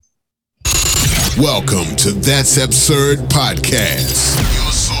Welcome to That's Absurd Podcast,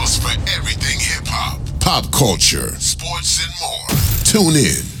 your source for everything hip hop, pop culture, sports, and more. Tune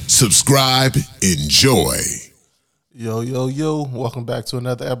in, subscribe, enjoy. Yo. Welcome back to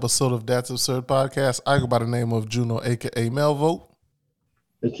another episode of That's Absurd Podcast. I go by the name of Juno, aka Melvo.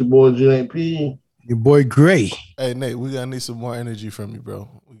 It's your boy JP. Your boy Gray. Hey, Nate, we gotta need some more energy from you, bro.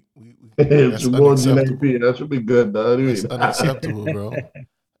 It's your boy JP. That should be good, dog. It's unacceptable, bro.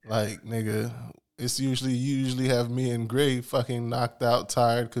 Like, nigga, you usually have me and Gray fucking knocked out,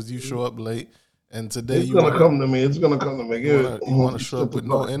 tired because you show up late. And today It's gonna come to me. You want to show up with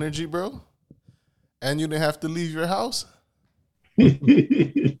no energy, bro? And you didn't have to leave your house?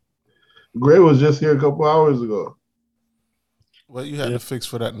 Gray was just here a couple hours ago. What you had to fix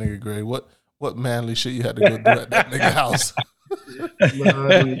for that nigga, Gray? What manly shit you had to go do at that nigga house?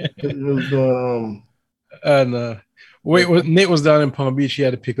 It was doing Nate was down in Palm Beach. He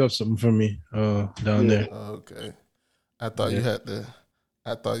had to pick up something for me down there. Okay. I thought you had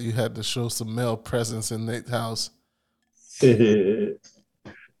to show some male presence in Nate's house.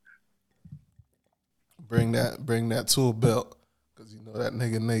 Bring that tool belt, because you know that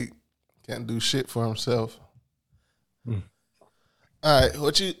nigga Nate can't do shit for himself. All right,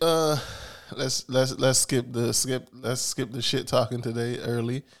 what you let's skip the shit talking today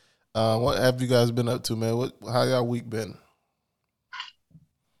early. What have you guys been up to, man? How y'all week been?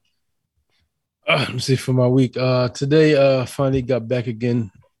 Let me see for my week. Today, finally got back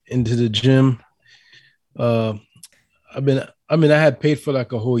again into the gym. I had paid for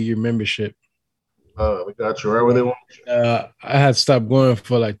like a whole year membership. We got you right where they want you. I had stopped going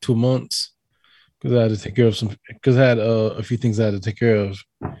for like 2 months because I had to take care of because I had a few things I had to take care of.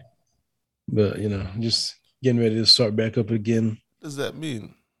 But just getting ready to start back up again. What does that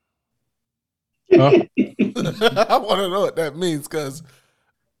mean? Huh? I want to know what that means, because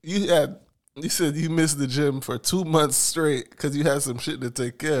you said you missed the gym for 2 months straight because you had some shit to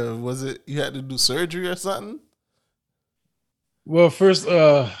take care of. Was it you had to do surgery or something? Well, first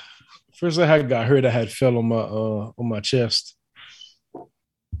I had got hurt. I had fell on my chest.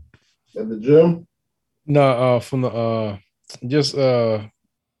 At the gym? No, from the just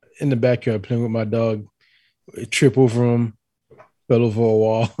in the backyard playing with my dog. Trip over him, fell over a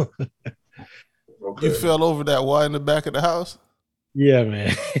wall. Okay. You fell over that wall in the back of the house? Yeah,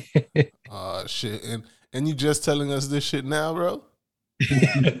 man. Oh shit. And you just telling us this shit now, bro?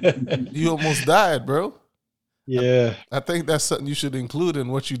 You almost died, bro. Yeah. I think that's something you should include in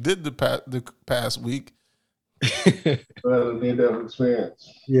what you did the past week. I need that experience.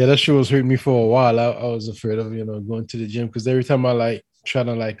 Yeah, that shit was hurting me for a while. I was afraid of going to the gym because every time I try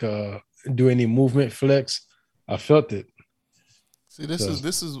to do any movement flex, I felt it. See, this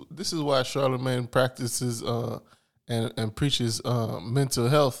is why Charlemagne practices and preaches mental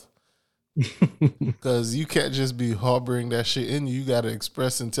health, because you can't just be harboring that shit in you. You got to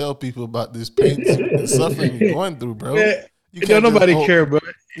express and tell people about this pain and suffering you're going through, bro. You can't nobody care, bro.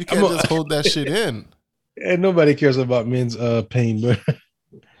 You can't just hold that shit in. And nobody cares about men's pain, bro.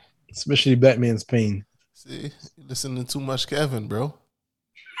 Especially Batman's pain. See, you're listening to too much Kevin, bro.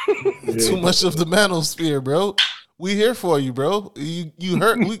 Too much of the manosphere, bro. We here for you, bro. You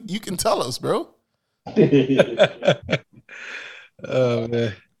hurt. You can tell us, bro. Oh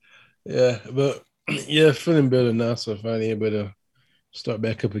man, yeah, but yeah, feeling better now. So finally able to start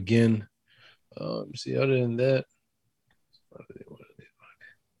back up again. See, other than that,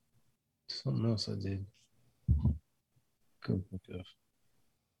 something else I did. Couldn't think of.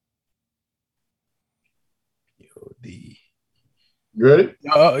 You ready?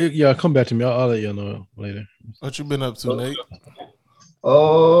 Yeah, come back to me. I'll let you know later. What you been up to, Nate?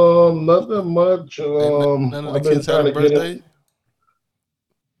 Nothing much. None of the kids had a birthday?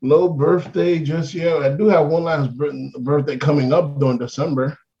 No birthday just yet. I do have one last birthday coming up during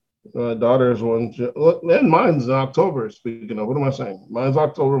December. My daughter's one. And mine's in October. Speaking of, what am I saying? Mine's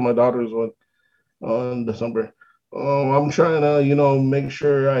October. My daughter's one in December. I'm trying to, make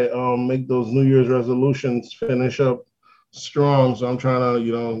sure I make those New Year's resolutions finish up strong. So I'm trying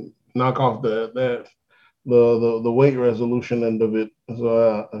to, knock off the weight resolution end of it.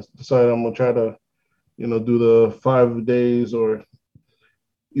 So I decided I'm gonna try to, do the 5 days or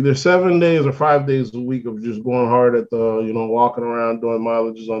either 7 days or 5 days a week of just going hard at the, walking around doing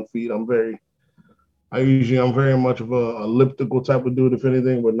mileages on feet. I'm very much of a elliptical type of dude, if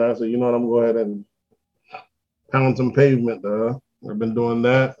anything, but now, so I'm gonna go ahead and pound some pavement. I've been doing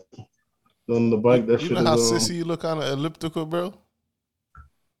that. On the bike, that you shit know how is, sissy you look on an elliptical, bro?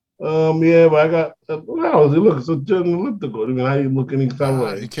 Yeah, but I got how does it look? It's a elliptical. I mean, how you look any kind of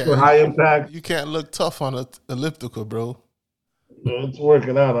way? You can't, for high impact. You can't look tough on an elliptical, bro. It's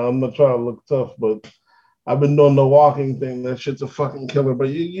working out. I'm not trying to look tough, but I've been doing the walking thing. That shit's a fucking killer. But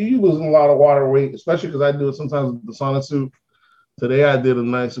you losing a lot of water weight, especially because I do it sometimes with the sauna suit. Today I did a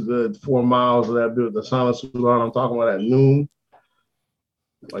nice, good 4 miles of that with the sauna suit on. I'm talking about at noon,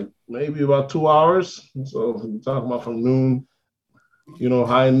 like maybe about 2 hours. So you're talking about from noon,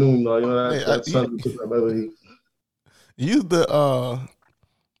 high noon. That sun took that better heat. You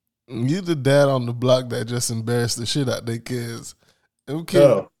the dad on the block that just embarrassed the shit out their kids. Them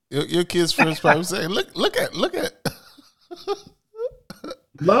kids, your kids first probably saying, look at.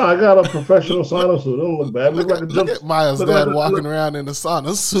 No, I got a professional sauna suit. It don't look bad. Look at Maya's dad walking around in the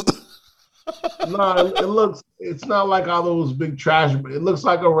sauna suit. No, it's not like all those big trash. It looks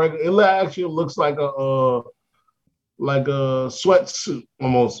like a regular. It actually looks like a sweatsuit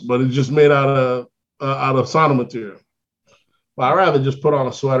almost, but it's just made out of sauna material. But I'd rather just put on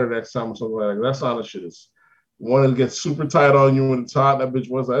a sweater next time or something like that. That sauna shit is one that gets super tight on you when it's hot. That bitch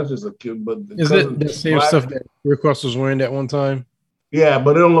that's just a kid. But is that the same stuff that Rick Ross was wearing that one time? Yeah,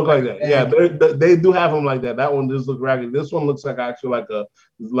 but it don't look like that. Yeah, they do have them like that. That one does look ragged. This one looks like actually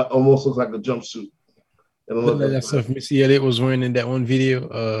almost looks like a jumpsuit. That stuff Missy Elliott was wearing in that one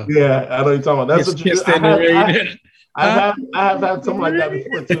video. Yeah, I know you're talking about. That's what you I have had something like that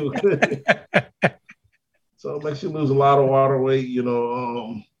before too. So it makes you lose a lot of water weight,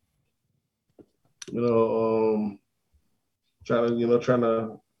 trying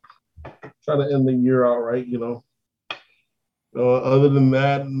to end the year out right, Other than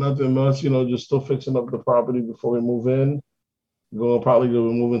that, nothing much, just still fixing up the property before we move in. Probably going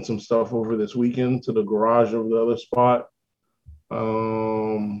to be moving some stuff over this weekend to the garage over the other spot.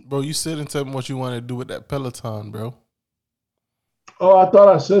 Bro, you said and tell me what you want to do with that Peloton, bro. Oh, I thought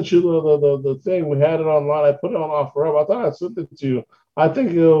I sent you the thing. We had it online. I put it on OfferUp. I thought I sent it to you. I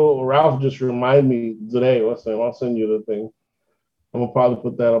think Ralph just reminded me today. I'll send you the thing. I'm gonna probably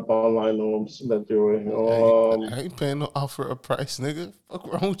put that up online. I'm send that your way. I ain't paying no OfferUp price, nigga.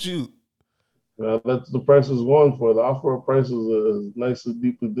 Fuck wrong with you? That's the price is going for. The OfferUp price is nicely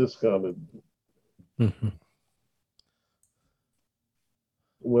deeply discounted. But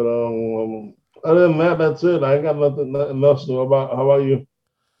other than that, that's it. I ain't got nothing else to know about. How about you?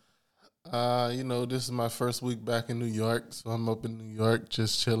 This is my first week back in New York, so I'm up in New York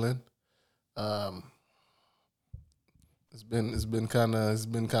just chilling. It's been kind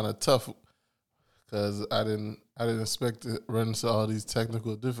of tough because I didn't expect to run into all these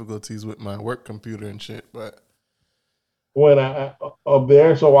technical difficulties with my work computer and shit. But when I up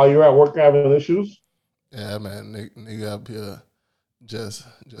there, so while you're at work having issues, yeah, man, nigga up here just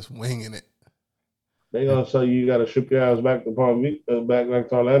winging it. They gonna say you got to ship your ass back to Palm Beach, back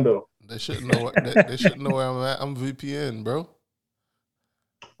to Orlando. They shouldn't know. They shouldn't know where I'm at. I'm VPN, bro.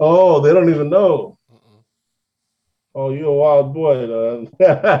 Oh, they don't even know. Oh, you a wild boy,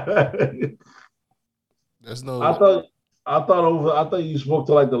 There's no. I thought you spoke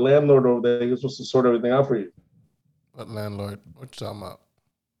to like the landlord over there. He was supposed to sort everything out for you. What landlord? What you talking about?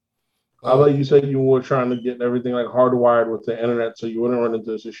 I thought you said you were trying to get everything like hardwired with the internet, so you wouldn't run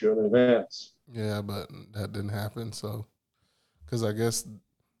into this issue in advance. Yeah, but that didn't happen. So, because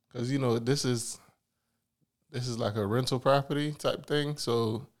this is like a rental property type thing.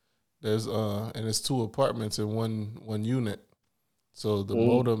 So there's and it's 2 apartments in one unit. So the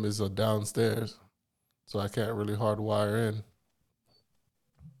modem is downstairs. So I can't really hardwire in.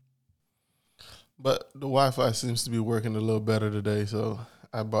 But the Wi-Fi seems to be working a little better today. So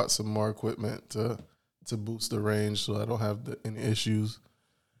I bought some more equipment to boost the range, so I don't have any issues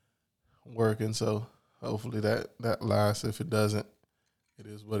working. So hopefully that lasts. If it doesn't, it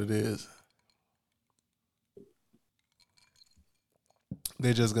is what it is.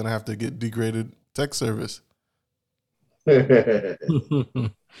 They're just gonna have to get degraded tech service. It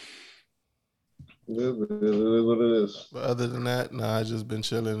is what it is. But other than that, I just been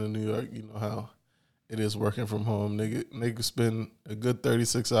chilling in New York. You know how it is working from home. Nigga spend a good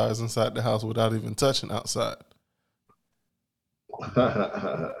 36 hours inside the house without even touching outside.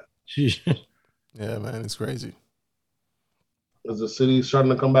 Yeah, man, it's crazy. Is the city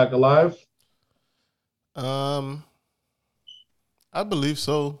starting to come back alive? I believe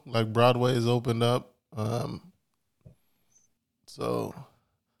so. Like Broadway is opened up. So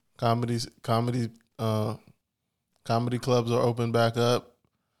comedy clubs are open back up.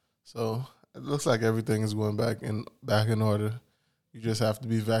 So it looks like everything is going back in order. You just have to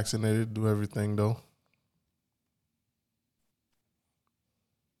be vaccinated to do everything though.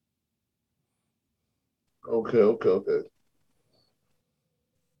 Okay.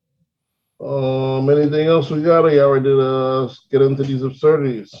 Anything else we got? Or you already did get into these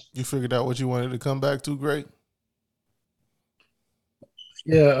absurdities? You figured out what you wanted to come back to, Greg?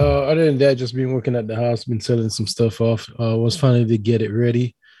 Yeah, other than that, just been working at the house, been selling some stuff off. Was finally to get it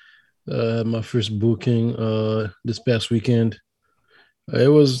ready. My first booking this past weekend. It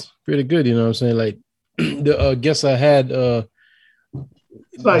was pretty good, you know what I'm saying? Like the guests I had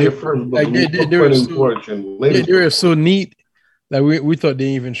It's not they, your first book. like they were so they were so neat that we thought they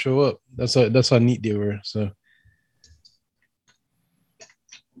didn't even show up. That's how neat they were. So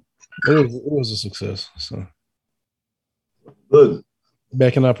it was a success. So good.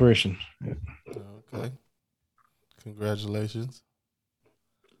 back in operation. Yeah. Okay. Congratulations.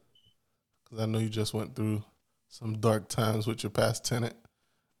 Because I know you just went through some dark times with your past tenant.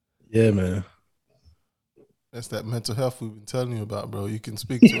 Yeah, man. That's that mental health we've been telling you about, bro. You can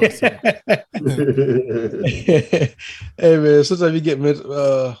speak to us. Hey, man, sometimes you get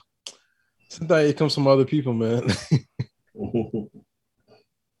sometimes it comes from other people, man. We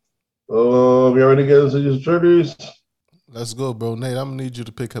already get into these triggers. Let's go, bro. Nate, I'm gonna need you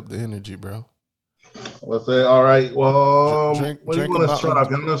to pick up the energy, bro. Let's say, all right. Well, what do you want to start off?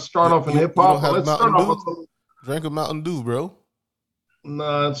 I'm gonna start off in hip hop. Let's start off with some. Drink a Mountain Dew, bro.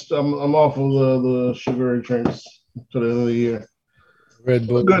 Nah, I'm off of the sugary drinks to the end of the year. Red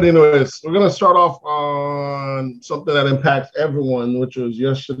Bull. Good, anyways. We're gonna start off on something that impacts everyone, which was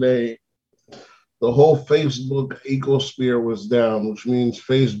yesterday. The whole Facebook ecosphere was down, which means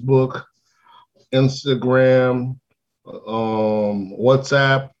Facebook, Instagram,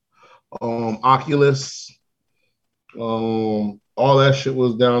 WhatsApp, Oculus, all that shit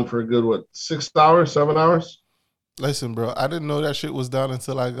was down for a good 6 hours, 7 hours. Listen, bro, I didn't know that shit was down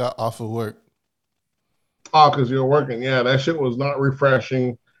until I got off of work. Oh, because you're working. Yeah, that shit was not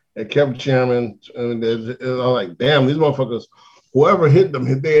refreshing. It kept jamming. And I was like, damn, these motherfuckers, whoever hit them,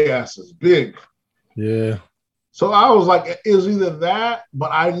 hit their asses big. Yeah. So I was like, it was either that,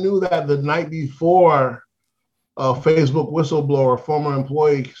 but I knew that the night before, a Facebook whistleblower, former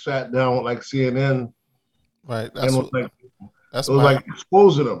employee, sat down with like CNN. Right. That's like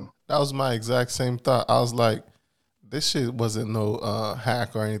exposing them. That was my exact same thought. I was like, this shit wasn't no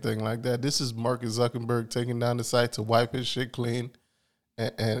hack or anything like that. This is Mark Zuckerberg taking down the site to wipe his shit clean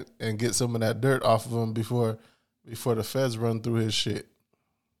and get some of that dirt off of him before the feds run through his shit.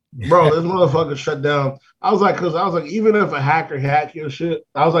 Bro, this motherfucker shut down. I was like, even if a hacker hack your shit,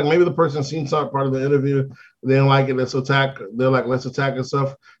 I was like, maybe the person seen some part of the interview, they didn't like it, let's attack. They're like, let's attack and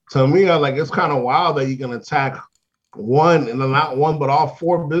stuff. To me, I was like, it's kind of wild that you can attack one, and then not one, but all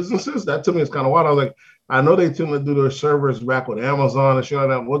four businesses. That to me is kind of wild. I was like, I know they tend to do their servers back with Amazon and shit like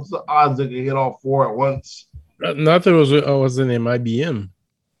that. What's the odds they can hit all four at once? Not that it was the name IBM.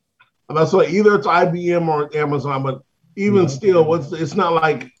 And that's what either it's IBM or Amazon, but even still, it's not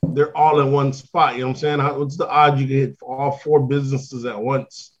like they're all in one spot. You know what I'm saying? What's the odds you can hit all four businesses at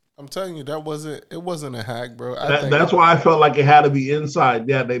once? I'm telling you, it wasn't a hack, bro. That's why I felt like it had to be inside.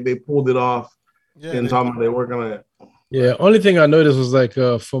 Yeah, they pulled it off. Yeah, and talking about they working on it. Yeah, only thing I noticed was like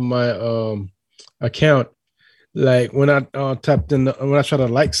from my account, like when I tapped in when I tried to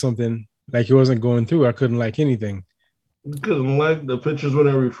like something, like it wasn't going through. I couldn't like anything. You couldn't like the pictures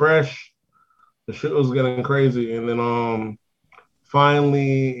wouldn't refresh. The shit was getting crazy, and then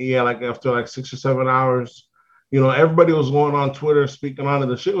finally, yeah, like after like 6 or 7 hours, everybody was going on Twitter speaking on it.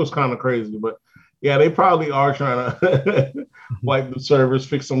 The shit was kind of crazy, but yeah, they probably are trying to wipe the servers,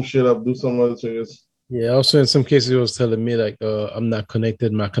 fix some shit up, do some other things. Yeah, also in some cases it was telling me like I'm not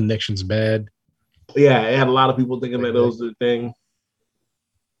connected, my connection's bad. Yeah, it had a lot of people thinking that was the thing.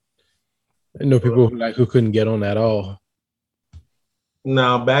 I know people who couldn't get on at all.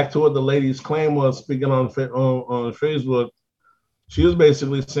 Now back to what the lady's claim was, speaking on Facebook. She was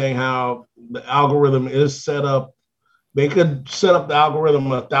basically saying how the algorithm is set up. They could set up the algorithm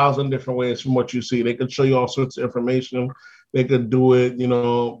 1,000 different ways from what you see. They could show you all sorts of information. They could do it,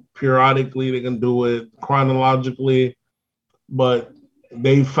 periodically. They can do it chronologically. But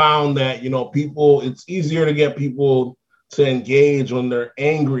they found that, people, it's easier to get people to engage when they're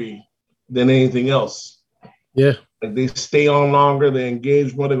angry than anything else. Yeah. Like they stay on longer, they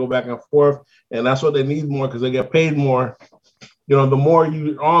engage more, they go back and forth. And that's what they need more because they get paid more. The more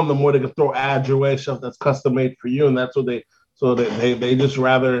you're on, the more they can throw ads your way, stuff that's custom made for you. And that's what they just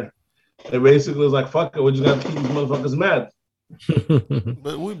rather, they basically was like, fuck it, we just got to keep these motherfuckers mad.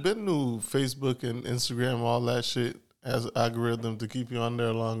 But we've been to Facebook and Instagram, all that shit as an algorithm to keep you on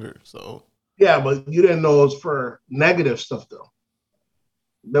there longer. So yeah, but you didn't know it was for negative stuff though.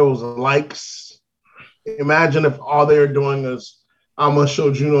 There was likes. Imagine if all they're doing is I'm gonna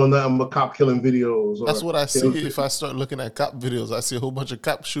show Juno nothing but cop killing videos. That's what I see if I start looking at cop videos. I see a whole bunch of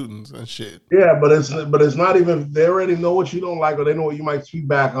cop shootings and shit. Yeah, but it's not even. They already know what you don't like, or they know what you might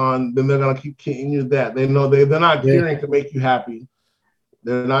feedback on. Then they're gonna keep hitting you that. They know they're not caring to make you happy.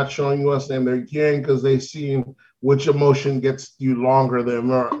 They're not showing you what's name. They're gearing because they see which emotion gets you longer. They're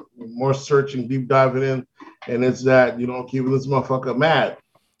more searching, deep diving in, and it's that keeping this motherfucker mad.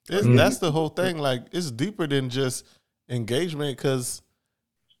 That's the whole thing. Like, it's deeper than just engagement, because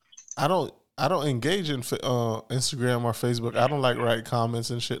I don't engage in Instagram or Facebook. I don't write comments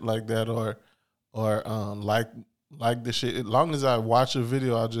and shit like that, or like the shit. As long as I watch a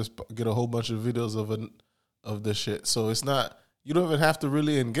video, I'll just get a whole bunch of videos of the shit. So it's not, you don't even have to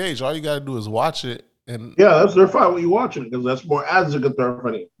really engage. All you got to do is watch it. And that's their fine when you watching it, because that's more ads that get there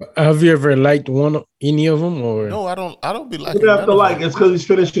funny. Have you ever liked any of them, or no? I don't be liking. You have to like. It's because he's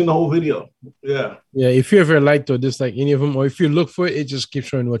finishing the whole video. Yeah. If you ever liked or dislike any of them, or if you look for it, it just keeps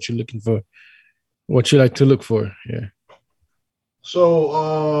showing what you're looking for, what you like to look for. Yeah.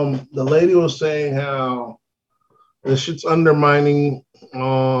 So the lady was saying how this shit's undermining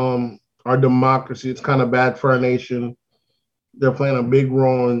our democracy. It's kind of bad for our nation. They're playing a big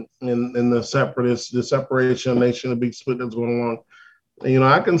role in the separation of nation, the big split that's going on. And,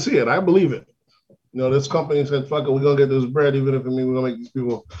 I can see it. I believe it. This company said, fuck it, we're going to get this bread, even if it means we're going to make these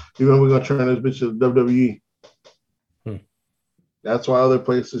people, even if we're going to turn this bitch to the WWE. That's why other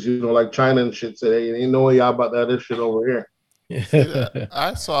places, like China and shit, said, hey, ain't no way y'all about that shit over here. Yeah,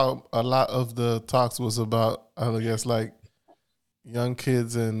 I saw a lot of the talks was about, I guess, like young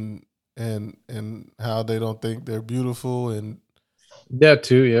kids and how they don't think they're beautiful, and that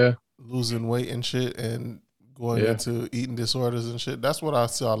too, yeah, losing weight and shit, and going into eating disorders and shit. That's what I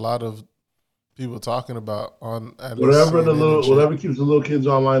saw a lot of people talking about on whatever keeps the little kids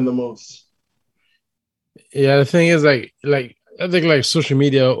online the most. Yeah, the thing is, like I think like social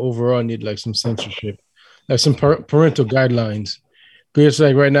media overall need like some censorship, like some parental guidelines. Because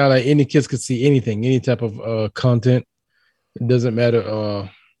like right now, like any kids could see anything, any type of content. It doesn't matter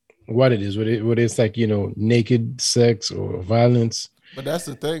what it is, whether it's like naked sex or violence. But that's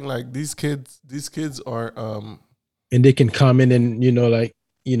the thing, like these kids are and they can comment and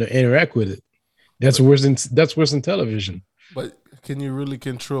interact with it. That's worse than television. But can you really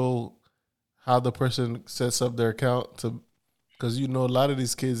control how the person sets up their account to? Because a lot of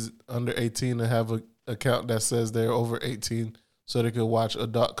these kids under 18 that have an account that says they're over 18, so they can watch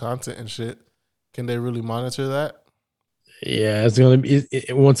adult content and shit. Can they really monitor that? Yeah, it's gonna be.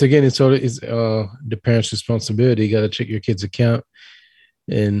 Once again, it's the parents' responsibility. You got to check your kid's account,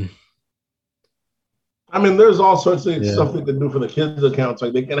 and I mean, there's all sorts of stuff they can do for the kids' accounts.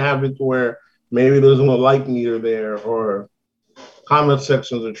 Like they can have it to where maybe there's no like meter there, or comment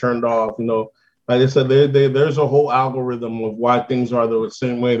sections are turned off. Like I said, there's a whole algorithm of why things are the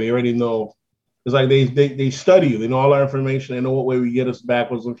same way. They already know. It's like they study you. They know all our information. They know what way we get us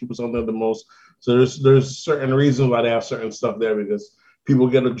backwards and keep us on there the most. So there's certain reasons why they have certain stuff there, because people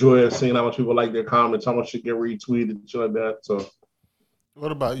get a joy of seeing how much people like their comments, how much it get retweeted, and shit like that. So,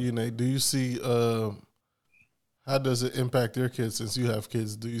 what about you, Nate? Do you see how does it impact your kids since you have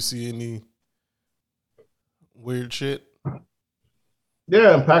kids? Do you see any weird shit?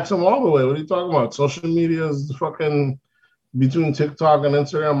 Yeah, impacts them all the way. What are you talking about? Social media is fucking between TikTok and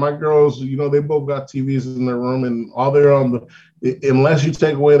Instagram. My girls, they both got TVs in their room, and all they're on unless you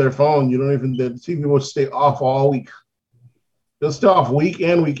take away their phone, the TV will stay off all week. They'll stay off week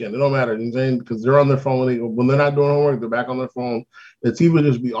and weekend. It don't matter, because they're on their phone. When they're not doing homework, they're back on their phone. The TV will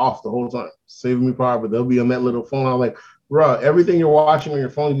just be off the whole time, saving me power. But they'll be on that little phone. I'm like, bro, everything you're watching on your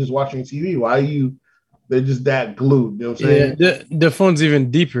phone, you're just watching TV. Why are you? They're just that glued. You know what I'm saying? Yeah, the phone's even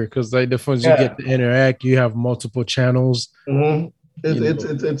deeper, because like the phones you get to interact. You have multiple channels. Mm-hmm.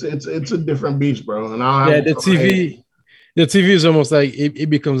 It's a different beast, bro. And the TV is almost like it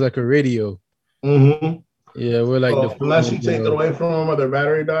becomes like a radio. Mm-hmm. Yeah, we're like unless you take it away from them or their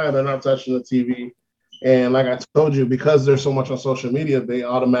battery die, they're not touching the TV. And like I told you, because there's so much on social media, they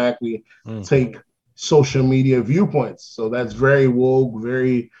automatically take social media viewpoints. So that's very woke,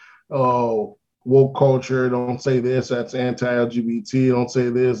 very woke culture. Don't say this, that's anti-LGBT. Don't say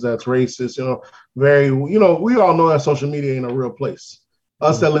this, that's racist. We all know that social media ain't a real place.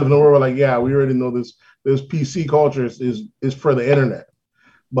 Us that live in the world, we're like, yeah, we already know this PC culture is for the internet.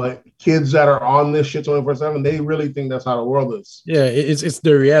 But kids that are on this shit 24/7, they really think that's how the world is. Yeah, it's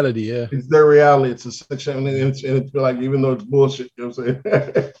their reality. Yeah, it's their reality. It's a section, and it's like, even though it's bullshit, you know what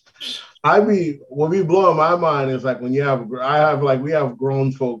I'm saying? What be blowing my mind is like when we have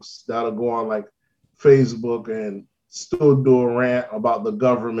grown folks that'll go on like Facebook and still do a rant about the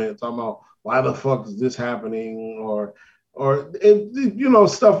government, talking about why the fuck is this happening, or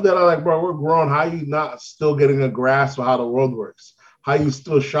stuff that I like, bro, we're grown. How you not still getting a grasp of how the world works? How you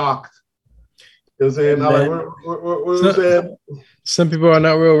still shocked? You know what I'm saying? Some people are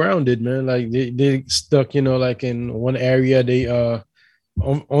not real rounded, man. Like they stuck, like in one area. They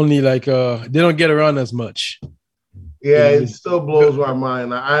only like they don't get around as much. Yeah, it still blows my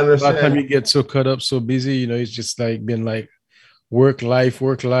mind. I understand. By the time you get so caught up, so busy, you know, it's just like been like work life.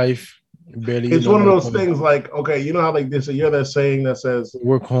 Barely. It's one of those things like, okay, you know how like this, you hear that saying that says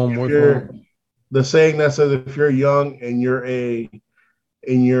work home. The saying that says if you're young and you're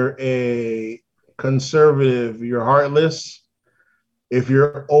a conservative, you're heartless. If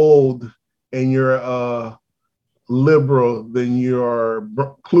you're old and you're a liberal, then you're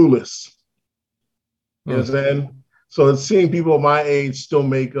clueless. You know what I'm saying? So it's seeing people my age still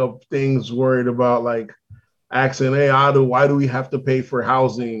make up things worried about like asking, hey, why do we have to pay for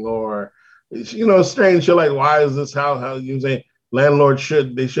housing? Or, you know, strange shit like, why is this how you say landlords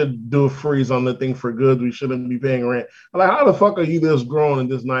should do a freeze on the thing for goods? We shouldn't be paying rent. I'm like, how the fuck are you this grown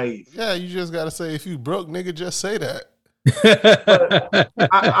and this naive? Yeah, you just got to say, if you broke, nigga, just say that.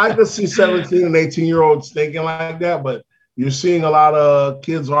 I could see 17 and 18-year-olds thinking like that, but you're seeing a lot of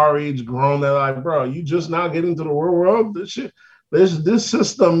kids our age grown that are like, bro, you just now getting to the real world. This shit, this is the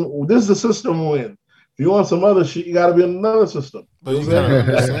system win. If you want some other shit, you got to be in another system. But you gotta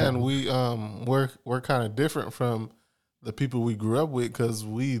understand, we're kind of different from the people we grew up with because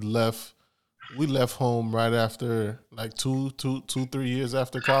we left home right after like 3 years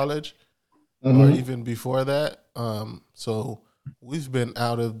after college, or even before that. So we've been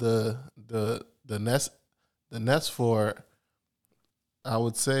out of the nest for, I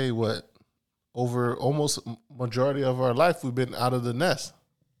would say, over almost majority of our life we've been out of the nest.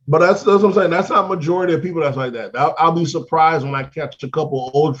 But that's what I'm saying. That's not majority of people that's like that. I'll be surprised when I catch a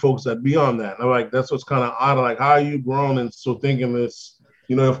couple old folks that be on that. I'm like, that's what's kind of odd. Like, how are you grown and still thinking this?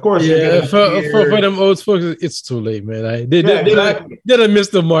 You know, of course. Yeah, for them old folks, it's too late, man. They done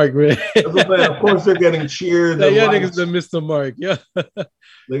missed the mark, man. Of course, they're getting cheers. Yeah, niggas done missed the mark. Yeah,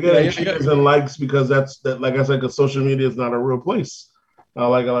 they're getting cheers and likes because that's like I said, because social media is not a real place.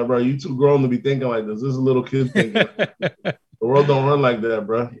 I'm like, bro, you too grown to be thinking like this. This is a little kid thinking. The world don't run like that,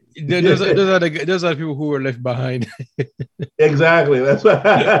 bro. Those are people who were left behind. Exactly. That's what.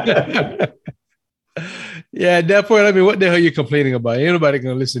 Yeah, at that point, I mean, what the hell are you complaining about? Ain't nobody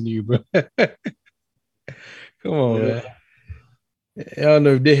gonna listen to you, bro. Come on, man. I don't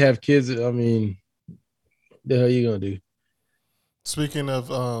know if they have kids. I mean, the hell you gonna do? Speaking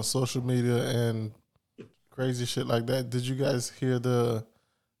of social media and crazy shit like that, did you guys hear the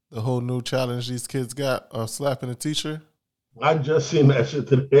whole new challenge these kids got of slapping a teacher? I just seen that shit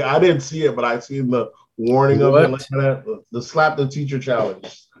today. I didn't see it, but I seen the warning of it like that. The slap the teacher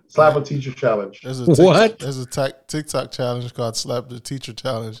challenge. Slap a teacher challenge. There's a TikTok challenge called Slap the Teacher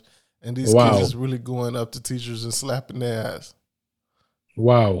Challenge. And these kids is really going up to teachers and slapping their ass.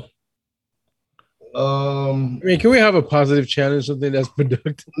 Wow. I mean, can we have a positive challenge, something that's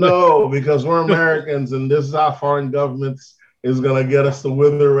productive? No, because we're Americans and this is how foreign governments is going to get us to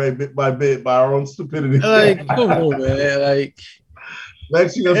wither away bit by bit by our own stupidity. Like, come on, man. Like,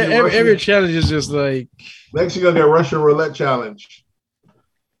 next you're gonna every challenge is just like... Next you're going to get Russian roulette challenge.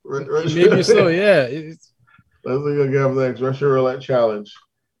 Maybe so, yeah. That's what you're going to get next, Russian roulette challenge.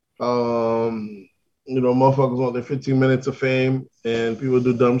 You know, motherfuckers want their 15 minutes of fame and people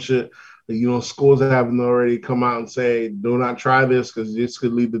do dumb shit. You know, schools haven't already come out and say, do not try this because this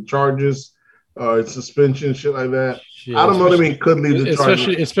could lead to charges, suspension, shit like that. Shit, I don't know what I mean could lead to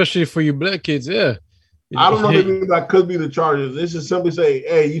charges. Especially for you black kids, yeah. I don't know what I mean that could be the charges. They should simply say,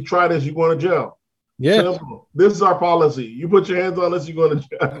 hey, you try this, you're going to jail. Yeah. Simple. This is our policy. You put your hands on this, you're going to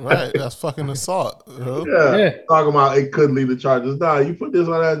jail. Right. That's fucking assault. Yeah. Talking about it could lead to charges. Nah, you put this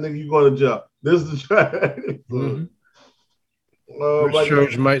on that nigga, you're going to jail. This is the charge.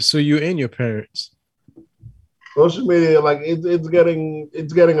 Church might sue you and your parents. Social media, like it's getting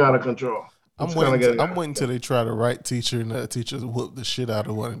out of control. I'm waiting till they try to write teacher and the teachers whoop the shit out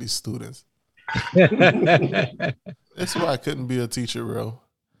of one of these students. That's why I couldn't be a teacher, bro.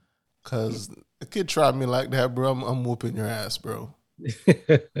 Cause a kid tried me like that, bro. I'm whooping your ass, bro.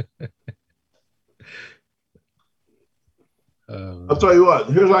 I'll tell you what.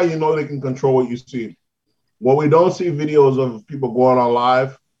 Here's how you know they can control what you see. Well, we don't see videos of people going on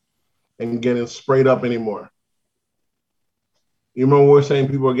live and getting sprayed up anymore. You remember we were saying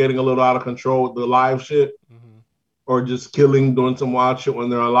people are getting a little out of control with the live shit, or just killing, doing some wild shit when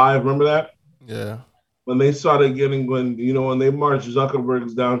they're on live. Remember that? Yeah. When they started getting, when they marched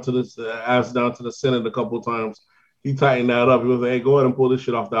Zuckerberg's down to the Senate a couple of times, he tightened that up. He was like, hey, go ahead and pull this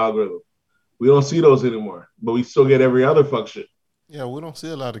shit off the algorithm. We don't see those anymore, but we still get every other fuck shit. Yeah, we don't see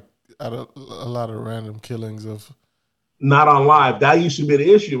a lot of random killings of. Not on live. That used to be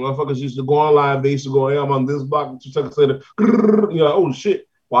the issue. Motherfuckers used to go on live. They used to go, hey, I'm on this block. 2 seconds later, you're like, oh shit.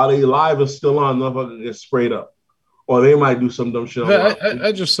 While they live is still on, motherfuckers get sprayed up. Or they might do some dumb shit.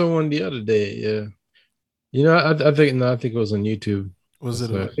 I just saw one the other day. Yeah, you know, I think it was on YouTube. Was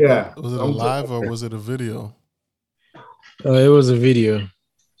it was it a live or was it a video? It was a video.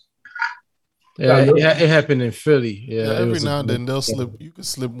 Yeah, it happened in Philly. Yeah, every now and then they'll slip. You can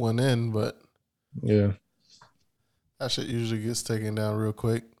slip one in, but yeah, that shit usually gets taken down real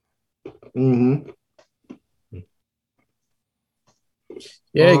quick. Mm-hmm.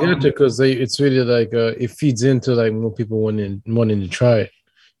 Yeah, I got to because it's really like it feeds into like more people wanting to try it.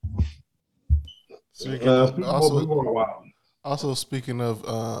 Also speaking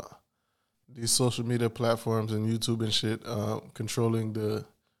of these social media platforms and YouTube and shit controlling the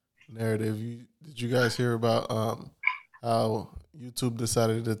narrative, did you guys hear about how YouTube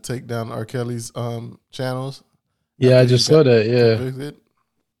decided to take down R. Kelly's channels? Yeah, I just saw that. Yeah. Convicted?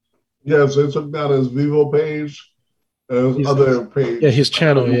 Yeah, so they took down his Vivo page and his other page. Yeah, his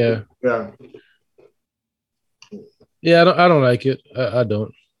channel. Yeah. Yeah. Yeah, I don't like it. I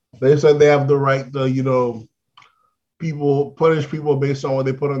don't. They said they have the right to, punish people based on what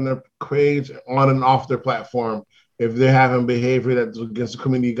they put on their page on and off their platform. If they're having behavior that's against the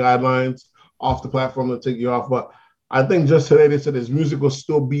community guidelines off the platform, they'll take you off. But I think just today they said his music will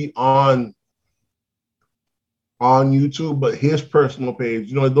still be on YouTube, but his personal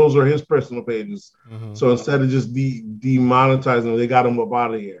page, those are his personal pages. Mm-hmm. So instead of just demonetizing them, they got him up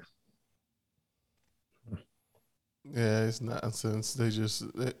out of here. Yeah, it's nonsense. They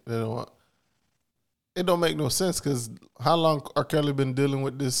don't want. It don't make no sense because how long R. Kelly been dealing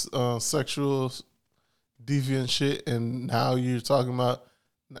with this sexual deviant shit, and now you're talking about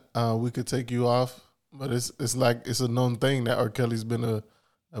we could take you off, but it's like it's a known thing that R. Kelly's been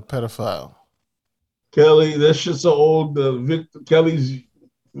a pedophile. Kelly, that shit's so old. Kelly's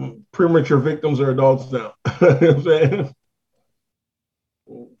premature victims are adults now. You know what I'm saying?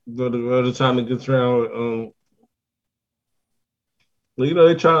 By the time it gets around, they're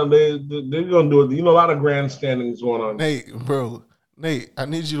gonna do it. A lot of grandstanding is going on. Nate, I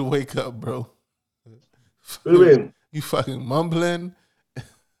need you to wake up, bro. What do you mean? You fucking mumbling.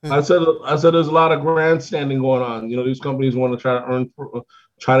 I said there's a lot of grandstanding going on. These companies want to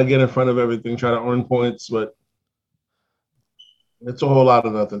try to get in front of everything, try to earn points, but it's a whole lot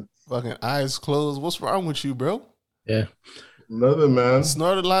of nothing. Fucking eyes closed. What's wrong with you, bro? Yeah. Nothing, man.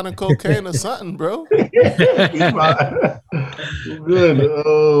 Snort a line of cocaine or something, bro.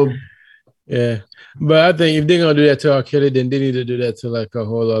 Good. Yeah. But I think if they're going to do that to R. Kelly, then they need to do that to like a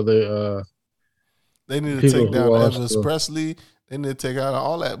whole other... they need to take down Elvis Presley. They need to take out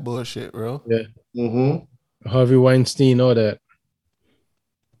all that bullshit, bro. Yeah. Mm-hmm. Harvey Weinstein, all that.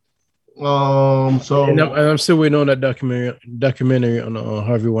 So and I'm still waiting on that documentary on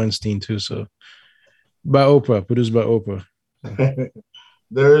Harvey Weinstein too. So by Oprah, produced by Oprah.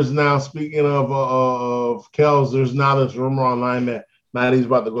 There's now, speaking of Kells, there's now this rumor online that now he's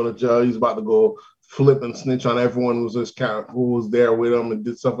about to go to jail. He's about to go flip and snitch on everyone who was there with him and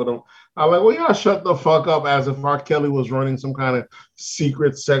did stuff with him. I'm like, well, y'all shut the fuck up, as if R. Kelly was running some kind of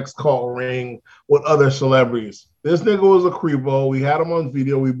secret sex cult ring with other celebrities. This nigga was a creepo. We had him on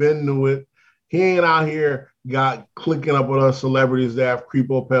video. We been knew it. He ain't out here clicking up with other celebrities that have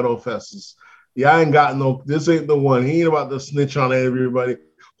creepo pedo fests. Yeah, I ain't got this ain't the one. He ain't about to snitch on everybody.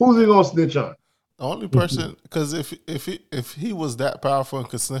 Who's he gonna snitch on? The only person, because if he was that powerful and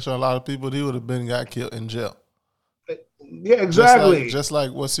could snitch on a lot of people, he would have been got killed in jail. Yeah, exactly. Just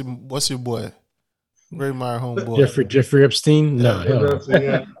like what's your boy? Great Meyer homeboy. Jeffrey Epstein? No.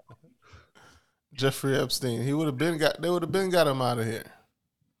 Yeah. Jeffrey Epstein. They would have been got him out of here.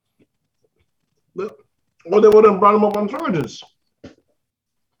 Well, they would have brought him up on charges.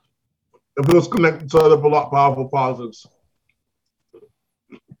 If it was connected to other powerful positives.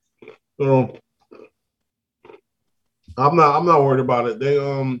 So I'm not worried about it. They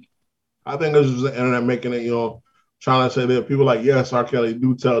I think this was the internet making it, trying to say that people like, yes, R. Kelly,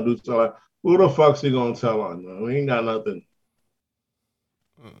 do tell. Like, who the fuck's he gonna tell on? Man? We ain't got nothing.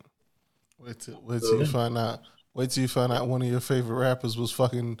 Wait till you find out. Wait till you find out one of your favorite rappers was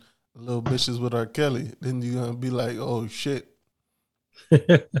fucking little bitches with R. Kelly. Then you're gonna be like, oh shit.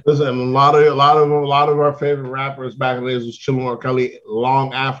 Listen, a lot of our favorite rappers back in the days was chilling with R. Kelly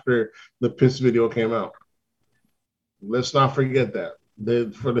long after the Piss video came out. Let's not forget that.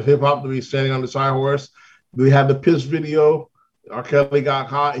 For the hip hop to be standing on the side horse, we had the Piss video. R. Kelly got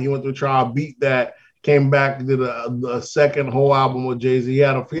caught. He went through trial, beat that, came back, did a second whole album with Jay-Z. He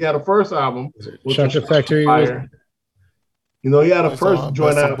had a first album. Chocolate Factory. He had a first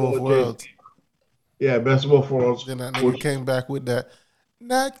joint album with Jay-Z. Yeah, Best of Both Worlds. Then that nigga came back with that.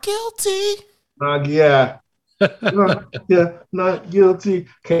 Not guilty. Yeah. Not guilty.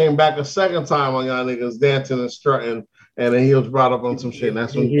 Came back a second time on y'all niggas dancing and strutting, and then he was brought up on some shit. And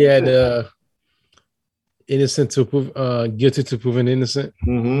that's when he had innocent to prove guilty to proven innocent.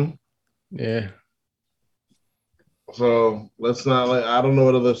 Mm-hmm. Yeah. So let's not like I don't know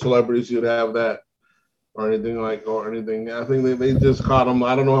what other celebrities you'd have that or anything. I think they just caught him.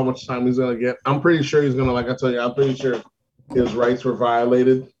 I don't know how much time he's gonna get. I'm pretty sure he's gonna, like I tell you, I'm pretty sure his rights were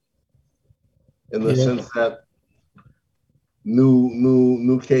violated in the sense that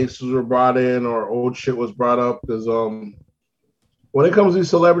new cases were brought in or old shit was brought up. Because when it comes to these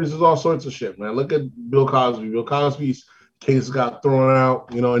celebrities, there's all sorts of shit, man. Look at Bill Cosby. Bill Cosby's case got thrown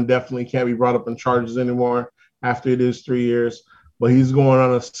out, indefinitely can't be brought up in charges anymore after it is 3 years. But he's going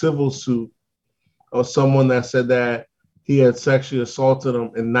on a civil suit of someone that said that he had sexually assaulted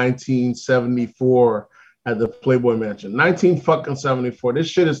him in 1974 at the Playboy Mansion. 1974. This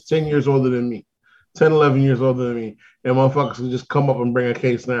shit is 10 years older than me. 10, 11 years older than me. And motherfuckers can just come up and bring a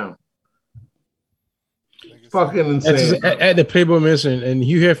case now. Fucking insane. At the Playboy Mansion, and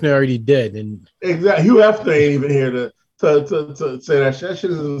Hugh Hefner already dead. And exactly, Hugh Hefner ain't even here to say that shit. That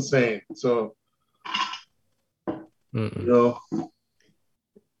shit is insane. So, the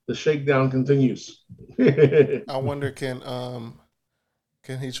shakedown continues. I wonder, can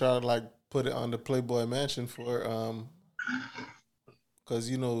he try to like put it on the Playboy Mansion for because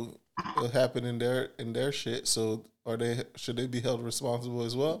it happened in their shit. So should they be held responsible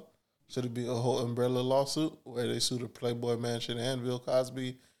as well? Should it be a whole umbrella lawsuit where they sue the Playboy Mansion and Bill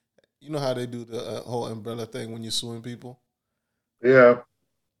Cosby? You know how they do the whole umbrella thing when you're suing people? Yeah.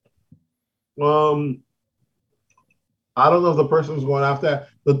 I don't know if the person's going after that.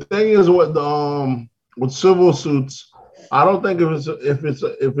 The thing is with civil suits, I don't think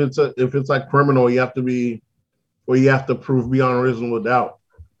if it's like criminal, you have to prove beyond reasonable doubt.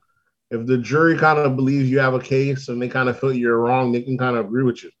 If the jury kind of believes you have a case and they kind of feel you're wrong, they can kind of agree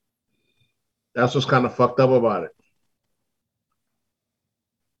with you. That's what's kind of fucked up about it.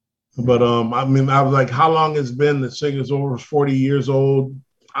 But I was like, how long it's been? This thing is over 40 years old.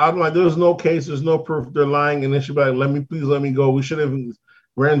 I'm like, there's no case, there's no proof they're lying, and they should be like, please let me go. We shouldn't even,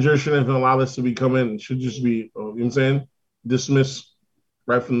 grand jury shouldn't even allow this to be come in. It should just be, you know what I'm saying, dismissed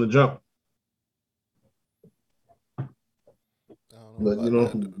right from the jump. I don't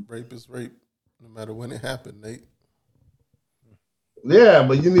know, but rape is rape, no matter when it happened, Nate. Yeah,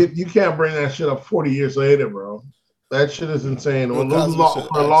 but you can't bring that shit up 40 years later, bro. That shit is insane. For a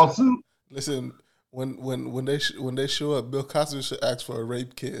lawsuit. Listen, when they show up, Bill Cosby should ask for a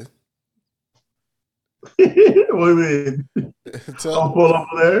rape kit. What do you mean? I'll pull up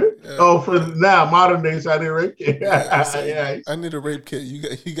there. Yeah. For now, modern day, I need a rape kit. Yeah, I need a rape kit.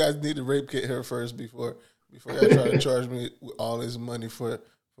 You guys need a rape kit here first before you try to charge me with all this money for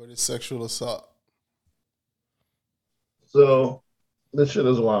this sexual assault. So this shit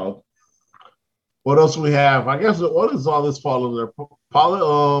is wild. What else we have? I guess what is all this fall under?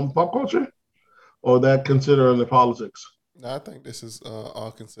 Pop culture? Or that considered under politics? No, I think this is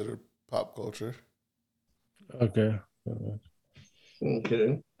all considered pop culture. Okay.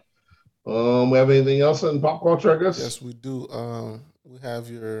 Okay. We have anything else in pop culture, I guess? Yes, we do. We have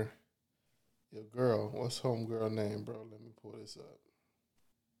your girl. What's homegirl name, bro? Let me pull this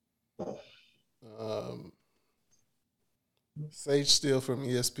up. Sage Steele from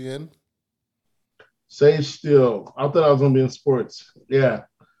ESPN. Sage Steele. I thought I was gonna be in sports. Yeah,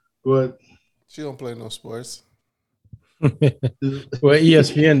 but she don't play no sports. Well,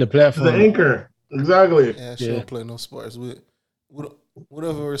 ESPN, the platform, the anchor, exactly. Yeah, she don't play no sports. We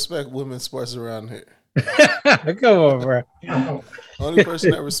don't respect women's sports around here. Come on, bro. Only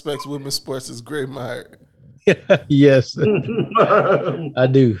person that respects women's sports is Gray Meyer. Yes, I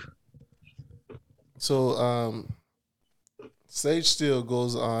do. So, Sage Steele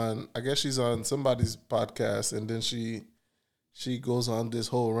goes on, I guess she's on somebody's podcast, and then she goes on this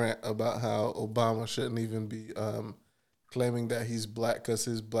whole rant about how Obama shouldn't even be claiming that he's black because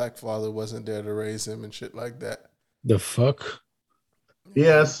his black father wasn't there to raise him and shit like that. The fuck?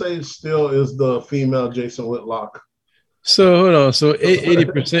 Yeah, Sage Steele is the female Jason Whitlock. So hold on. So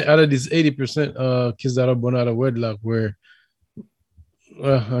 80% out of these 80% kids that are born out of wedlock were,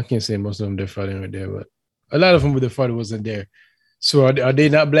 well, I can't say most of them their father weren't there, but a lot of them their father wasn't there. So are they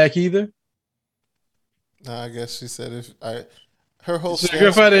not black either? Nah, I guess she said her whole so if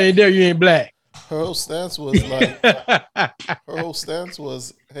your father ain't there, you ain't black. Her whole stance was like,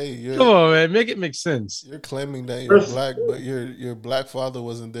 hey, come on, man, make it make sense. You're claiming that you're black, but your black father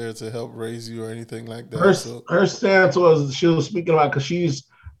wasn't there to help raise you or anything like that. Her stance was she was speaking about because she's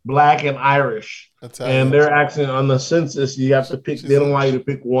black and Irish, Italian. And they're asking on the census you have to pick. They don't allow you to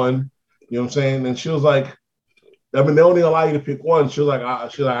pick one. You know what I'm saying? And she was like, I mean, they only allow you to pick one. She was like, I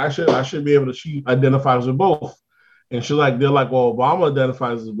should be able to. She identifies with both, and she's like, they're like, well, Obama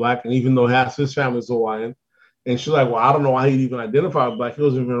identifies as black, and even though his family is Hawaiian, and she's like, well, I don't know why he even identified as black. He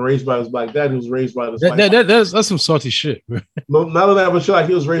wasn't even raised by his black dad. He was raised by this. That's some salty shit. No, none of that, but she's like,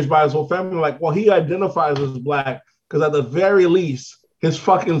 he was raised by his whole family. Like, well, he identifies as black because at the very least, his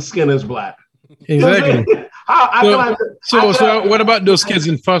fucking skin is black. Exactly. So what about those kids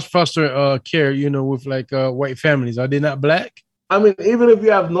in foster care, with like white families? Are they not black? I mean, even if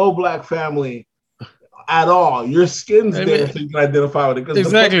you have no black family at all, your skin's there so you can identify with it. Because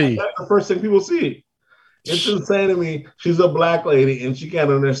exactly. That's the first thing people see. It's insane to me. She's a black lady and she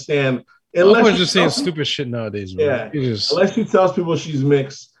can't understand. Everyone's just saying stupid shit nowadays, bro. Yeah. Unless she tells people she's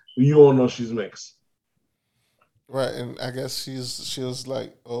mixed, you won't know she's mixed. Right, and I guess she was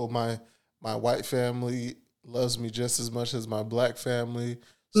like, oh, my white family loves me just as much as my black family.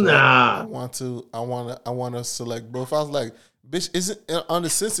 So nah. I want to select both. I was like, bitch, isn't on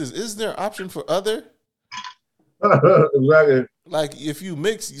the census, is there an option for other? Exactly. Like if you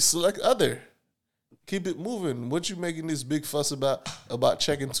mix, you select other. Keep it moving. What you making this big fuss about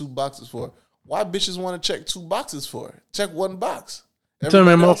checking 2 boxes for? Why bitches want to check 2 boxes for? Check 1 box. Tell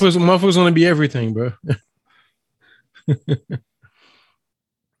me, motherfuckers want to be everything, bro.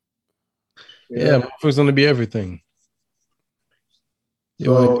 Yeah, motherfuckers want to be everything. They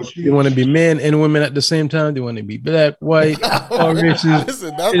want to be men and women at the same time. They want to be black, white, all races.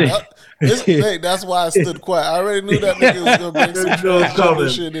 Listen, that's why I stood quiet. I already knew that nigga was going to bring some transgender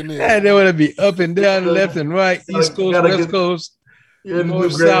shit in there. And they want to be up and down, left and right, East Coast, West Coast,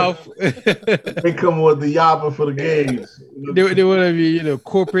 North, South. They come with the yapper for the gays. They want to be,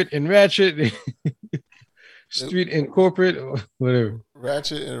 corporate and ratchet, street and corporate, or whatever.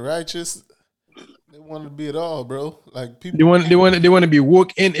 Ratchet and righteous. They want to be it all, bro. Like people, they want to be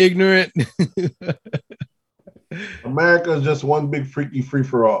woke and ignorant. America is just one big freaky free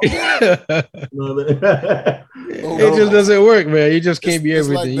for all. It just doesn't work, man. You just can't be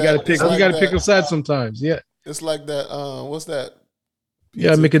everything. Like you got to pick. You got to pick a side sometimes. Yeah. It's like that. What's that?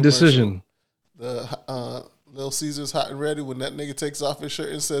 Yeah, make a decision. The Little Caesars Hot and Ready when that nigga takes off his shirt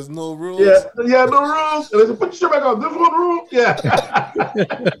and says no rules. Yeah, no rules. And they say, put your shirt back on. This one rule. Yeah.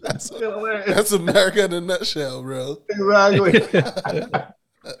 That's America in a nutshell, bro. Exactly.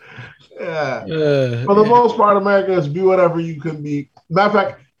 Yeah. For the most part, America is be whatever you can be. Matter of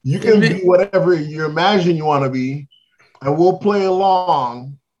fact, you can be whatever you imagine you want to be, and we'll play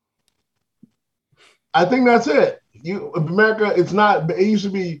along. I think that's it. America, it's not. It used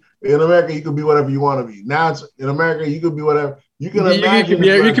to be in America you could be whatever you want to be. Now it's in America you could be whatever you can imagine.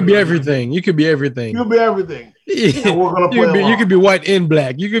 You could be everything. You could be everything. You could be everything. Yeah. We're gonna play. You could be white and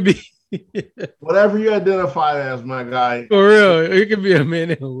black. You could be whatever you identify as, my guy. For real, you could be a man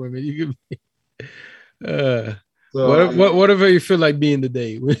and a woman. You could be. Whatever you feel like being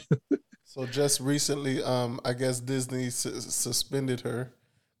today. So just recently, I guess Disney suspended her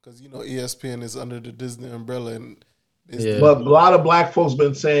because ESPN is under the Disney umbrella, and but a lot of black folks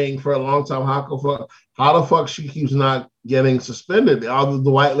been saying for a long time, how the fuck she keeps not getting suspended? All the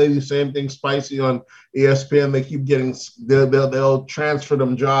white ladies saying things spicy on ESPN. They keep getting they'll transfer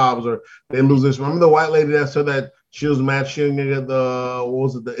them jobs or they lose this. Remember the white lady that said that she was matching at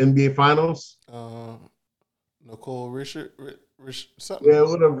the NBA Finals? Nicole Richard something. Yeah,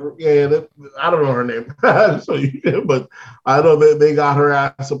 whatever. Yeah, I don't know her name. But I know that they got her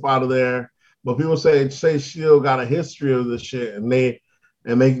ass up out of there. But people say she still got a history of this shit, and they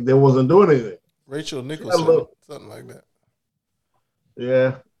wasn't doing anything. Rachel Nicholson, something like that.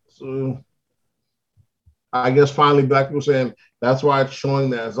 Yeah. So I guess finally black people saying that's why it's showing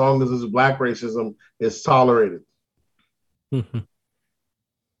that as long as it's black racism, it's tolerated. So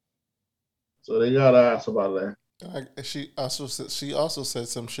they got her ass about that. She also said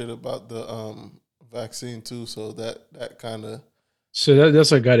some shit about the vaccine too. So that kind of. So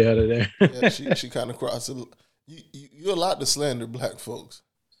that's what got it out of there. Yeah, she kind of crossed it. You're allowed to slander black folks.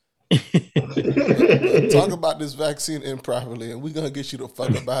 Talk about this vaccine improperly, and we're gonna get you the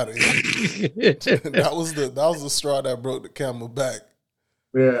fuck up out of here. that was the straw that broke the camel back.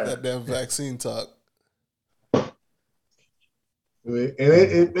 Yeah, that damn vaccine talk.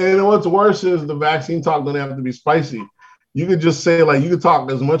 And what's worse is the vaccine talk don't have to be spicy. You could just say, like, you could talk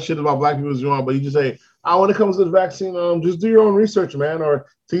as much shit about black people as you want, but you just say, when it comes to the vaccine, just do your own research, man. Or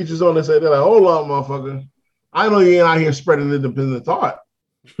teachers on this say, they're like, hold on, motherfucker. I know you ain't out here spreading independent thought.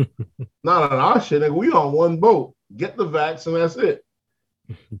 Not on our shit, nigga. We on one boat. Get the vax and that's it.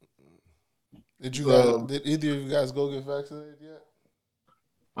 Did either of you guys go get vaccinated yet?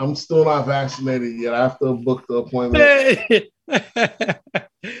 I'm still not vaccinated yet. I have to book the appointment.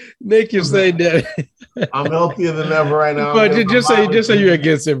 Nick, you say that. I'm healthier than ever right now. But just say you're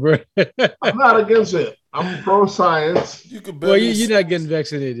against it, bro. I'm not against it. I'm pro science. You could barely. Well, you're not getting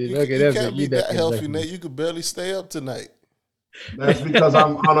vaccinated. Okay, that's it. You can't be that healthy, Nate. You could barely stay up tonight. That's because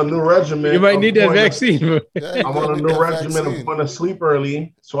I'm on a new regimen. You might need that vaccine. I'm on a new regimen of going to sleep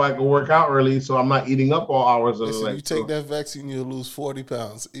early so I can work out early so I'm not eating up all hours of the night. You take that vaccine, you'll lose 40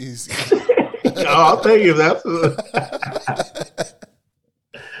 pounds. Easy. I'll take it. That's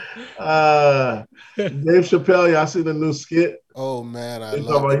Dave Chappelle, y'all see the new skit? Oh man, he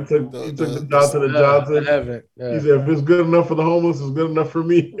took the job to the Johnson. I haven't. He said, if it's good enough for the homeless, it's good enough for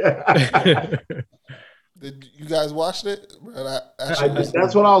me. Did you guys watch it?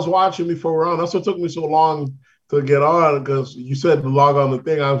 That's what I was watching before we're on. That's what took me so long to get on, because you said to log on the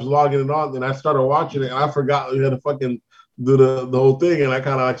thing. I was logging it on, then I started watching it, and I forgot we had to fucking do the whole thing, and I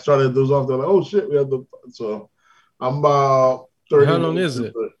kind of like started those off. They're like, oh shit, we had the. So I'm about 30. How long is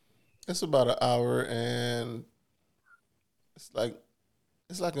it? It's about an hour, and it's like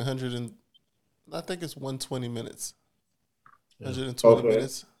 100 and I think it's 120 minutes. 120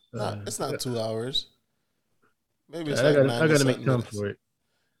 minutes. It's not 2 hours. Maybe it's I gotta make time for it.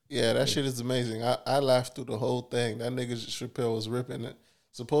 Yeah, that shit is amazing. I laughed through the whole thing. That nigga Chappelle was ripping it.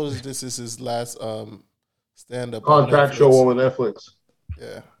 Supposedly this is his last stand-up contract show on Netflix.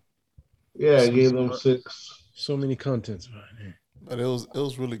 Yeah. Yeah, he gave them 6. So many contents, man. But it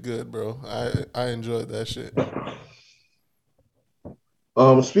was really good, bro. I enjoyed that shit.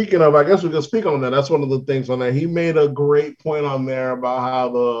 Speaking of, I guess we can speak on that. That's one of the things on there. He made a great point on there about how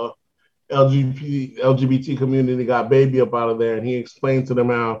the LGBT community got Baby up out of there, and he explained to them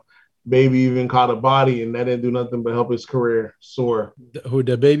how Baby even caught a body, and that didn't do nothing but help his career soar. Who,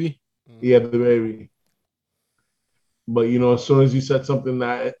 the Baby? Yeah, the Baby. But as soon as you said something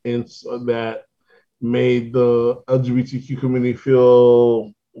that made the LGBTQ community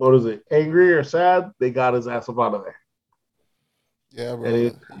feel, angry or sad, they got his ass up out of there. Yeah, bro.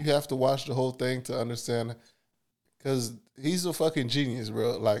 You have to watch the whole thing to understand, because he's a fucking genius,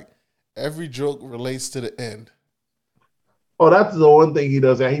 bro. Like, every joke relates to the end. Oh, that's the one thing he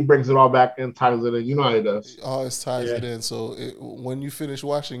does. He brings it all back and ties it in. You know how he does. He always ties it in. So when you finish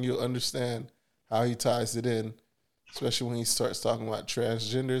watching, you'll understand how he ties it in, especially when he starts talking about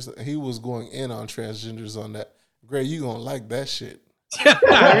transgenders. He was going in on transgenders on that. Gray, you gonna like that shit.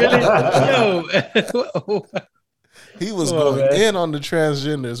 Really? Yo. He was going in on the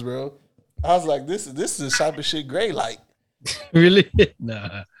transgenders, bro. I was like, this is the type of shit Gray like. Really?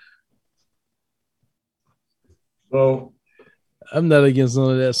 Nah. So I'm not against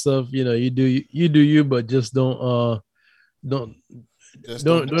none of that stuff. You do you, but just don't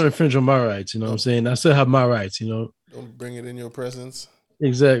infringe on my rights. You know what I'm saying? I still have my rights. Don't bring it in your presence.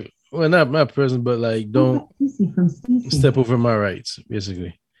 Exactly. Well, not my presence, but like don't step over my rights.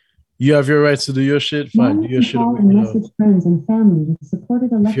 Basically, you have your rights to do your shit. Fine, do your shit. Message friends and family with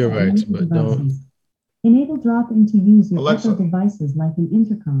supported Alexa your rights, but don't enable drop into use your Alexa devices like an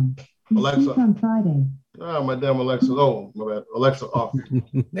intercom. Alexa on Friday. Oh, my damn Alexa. Oh, my bad. Alexa off.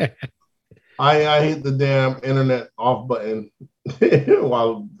 I hit the damn internet off button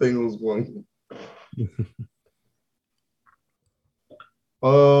while the thing was going.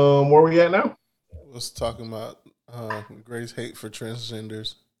 Where we at now? Let's talking about Gray's hate for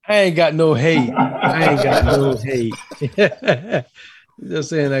transgenders. I ain't got no hate. Just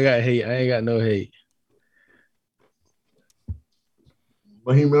saying I got hate. I ain't got no hate.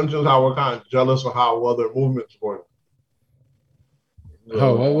 But he mentions how we're kind of jealous of how well their movement's going.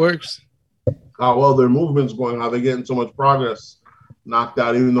 How what works? How well their movement's going, how they're getting so much progress knocked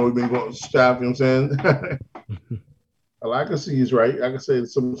out, even though we've been going to staff, you know what I'm saying? Well, I can see he's right. I can say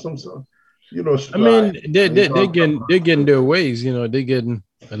some I mean, they're getting their ways, they're getting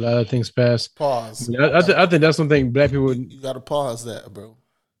a lot of things passed. Pause. I think that's something black people. You got to pause that, bro.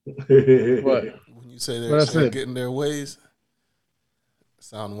 What? When you say they're getting their ways,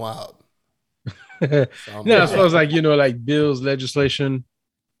 sound wild. As far as like bills, legislation,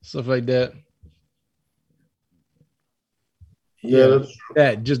 stuff like that. Yeah, that's true.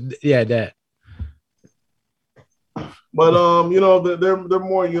 That. But they're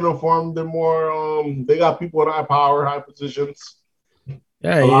more uniform. They're more they got people in high power, high positions.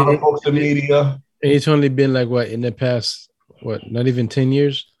 Yeah, a lot of folks in media. And it's only been like what in the past not even 10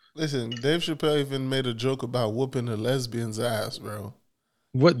 years. Listen, Dave Chappelle even made a joke about whooping a lesbian's ass, bro.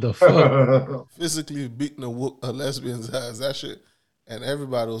 What the fuck? Physically beating a lesbian's ass. That shit. And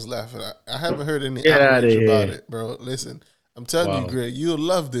everybody was laughing. I haven't heard any outrage about it, bro. Listen, I'm telling you, Greg, you'll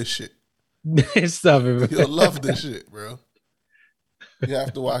love this shit. Stop it, bro. You'll love this shit, bro. You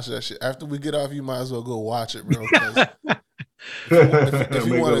have to watch that shit. After we get off, you might as well go watch it, bro. If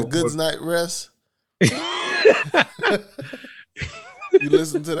you want a good night rest, You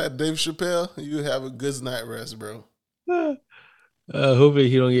listen to that Dave Chappelle, you have a good night rest, bro. Hopefully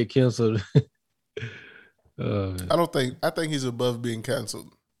he don't get canceled. I think he's above being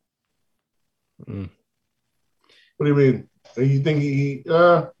canceled. What do you mean? You think he?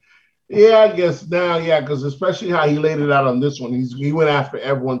 Yeah, I guess now, yeah, because especially how he laid it out on this one, he went after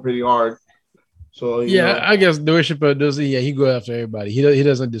everyone pretty hard. So yeah, I guess the way Chappelle does it, yeah, he go after everybody. He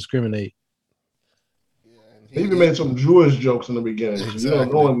doesn't discriminate. He even made some Jewish jokes in the beginning. Exactly. So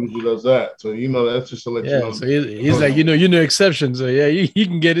no one usually does that. So that's just to let you know. So he's like, exception. So yeah, you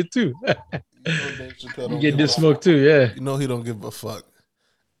can get it too. You get this smoke too, yeah. He don't give a fuck.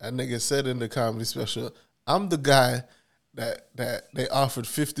 That nigga said in the comedy special, I'm the guy that they offered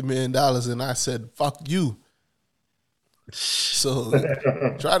 $50 million and I said, fuck you. So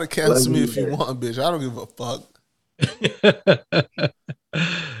try to cancel me if you want, bitch. I don't give a fuck.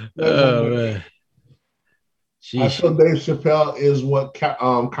 Oh, man. I feel Dave Chappelle is what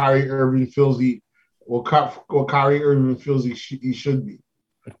Kyrie Irving feels what Kyrie Irving feels he should be.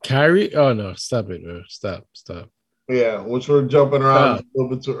 Kyrie? Oh no! Stop it, bro! Stop! Yeah, which we're jumping around a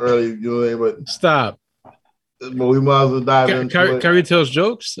little bit too early, but stop. But we might as well dive into it. Kyrie tells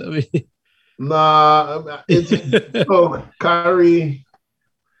jokes. I mean, it's Kyrie.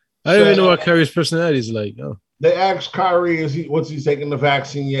 I don't even know what Kyrie's personality is like. Oh. They asked Kyrie, what's he taking the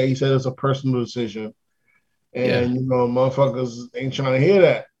vaccine? Yeah, he said it's a personal decision. And, motherfuckers ain't trying to hear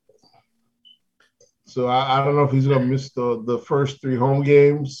that. So I don't know if he's going to miss the first 3 home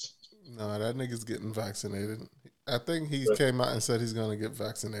games. No, that nigga's getting vaccinated. I think he came out and said he's going to get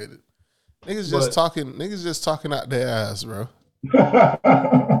vaccinated. Niggas just talking out their ass, bro.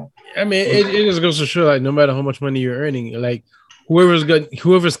 I mean, it just goes to show, like, no matter how much money you're earning, like, whoever's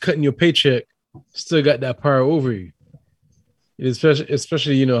cutting your paycheck still got that power over you.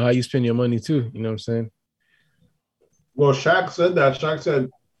 Especially how you spend your money, too. You know what I'm saying? Well, Shaq said that. Shaq said,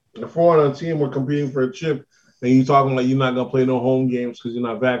 if we're on a team, we're competing for a chip, and you talking like you're not going to play no home games because you're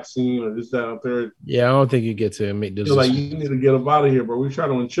not vaccinated or this, that, and third. Yeah, I don't think you get to make this. Like, you need to get up out of here, bro. We're trying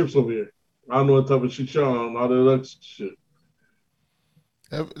to win chips over here. I don't know what type of shit you're on, all that other shit.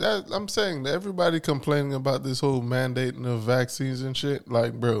 I'm saying that everybody complaining about this whole mandating of vaccines and shit.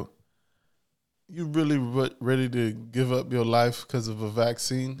 Like, bro, you really ready to give up your life because of a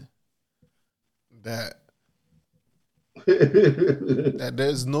vaccine?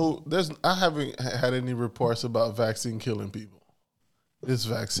 I haven't had any reports about vaccine killing people. This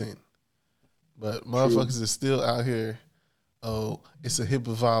vaccine. But motherfuckers is still out here. Oh, it's a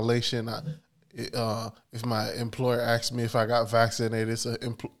HIPAA violation. If my employer asks me if I got vaccinated, it's a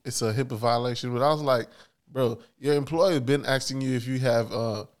HIPAA violation. But I was like, bro, your employer been asking you if you have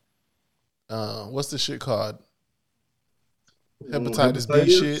what's the shit called? Hepatitis B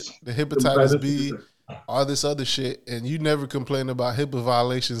shit. The hepatitis B. All this other shit, and you never complain about HIPAA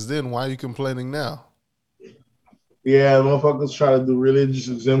violations then. Why are you complaining now? Yeah, motherfuckers try to do religious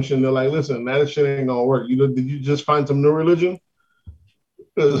exemption. They're like, listen, that shit ain't gonna work. Did you just find some new religion?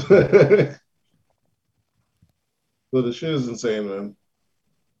 So the shit is insane, man.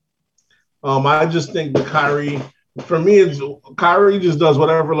 I just think that Kyrie just does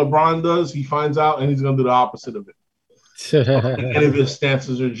whatever LeBron does. He finds out, and he's gonna do the opposite of it. Any of his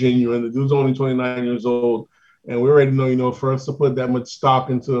stances are genuine. The dude's only 29 years old, and we already know, for us to put that much stock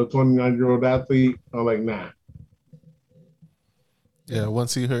into a 29-year-old athlete, I'm like, nah. Yeah,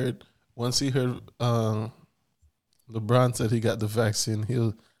 once he heard LeBron said he got the vaccine,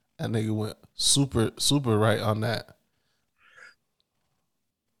 that nigga went super, super right on that.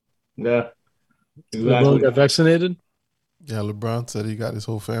 Yeah. Exactly. LeBron got vaccinated? Yeah, LeBron said he got his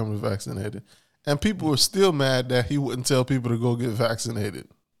whole family vaccinated. And people were still mad that he wouldn't tell people to go get vaccinated.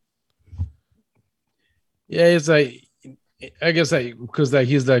 Yeah, it's like, I guess because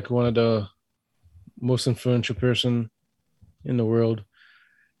he's like one of the most influential person in the world.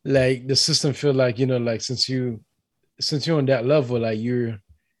 Like the system feel like, like since you're on that level, like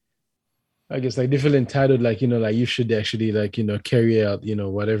I guess like they feel entitled, like, like you should actually like, carry out,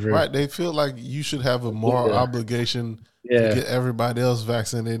 whatever. Right. They feel like you should have a moral obligation to get everybody else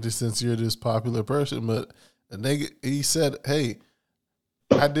vaccinated since you're this popular person. But he said, hey,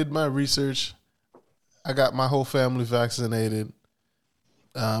 I did my research. I got my whole family vaccinated,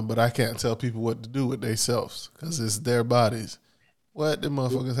 but I can't tell people what to do with themselves because it's their bodies. What? Them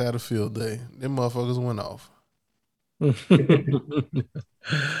motherfuckers had a field day. Them motherfuckers went off.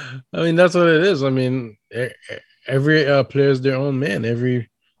 I mean, that's what it is. I mean, every player is their own man.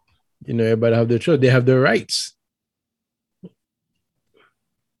 Everybody have their choice. They have their rights.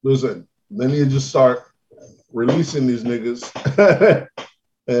 Listen, then you just start releasing these niggas,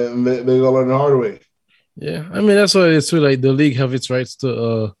 and they're gonna learn the hard way. Yeah, I mean that's what it is too. Like the league have its rights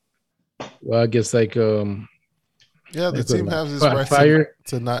to well, I guess like the team has its right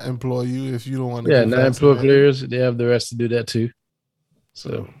to not employ you if you don't want to. Yeah, not employ players. They have the rights to do that too.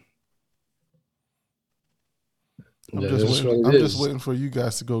 So I'm just waiting for you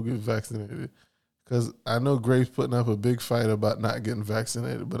guys to go get vaccinated. Because I know Graves putting up a big fight about not getting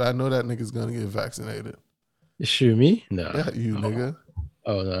vaccinated, but I know that nigga's gonna get vaccinated. Sure, me? No. Yeah, you nigga.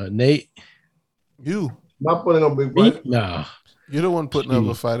 Oh no, Nate. You. Not putting up a big fight. No. You're the one putting up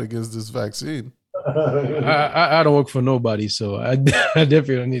a fight against this vaccine. I don't work for nobody, so I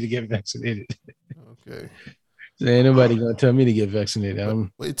definitely don't need to get vaccinated. Okay. So ain't nobody gonna tell me to get vaccinated.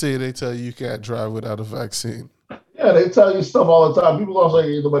 Wait till they tell you can't drive without a vaccine. Yeah, they tell you stuff all the time. People don't say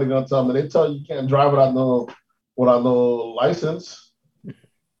ain't nobody gonna tell me. They tell you can't drive without no license.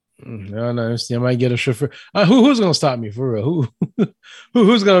 No, I might get a chauffeur. Who's gonna stop me for real?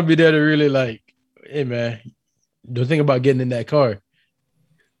 Who's gonna be there to really like? Hey man, don't think about getting in that car.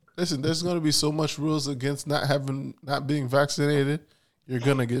 Listen, there's gonna be so much rules against not being vaccinated. You're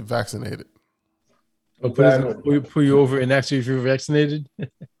gonna get vaccinated. Or pull you over and ask you if you're vaccinated.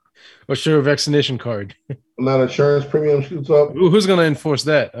 Or show a vaccination card. Not insurance premium shoots up. Who's gonna enforce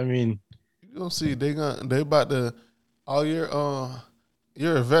that? I mean, you don't see they about to. All you're a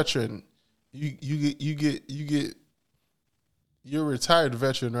veteran. You get. You're a retired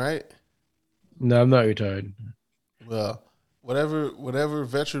veteran, right? No, I'm not retired. Well, whatever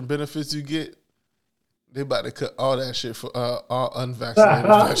veteran benefits you get, they about to cut all that shit for all unvaccinated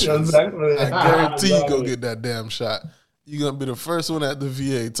veterans. I guarantee you go get that damn shot. You're going to be the first one at the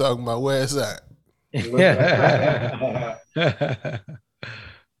VA talking about where it's at. Let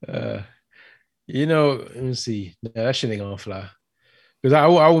me see. That shit ain't going to fly. Because I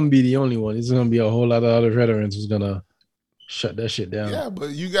wouldn't be the only one. There's going to be a whole lot of other veterans who's going to shut that shit down. Yeah, but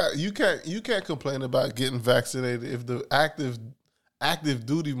you can't complain about getting vaccinated if the active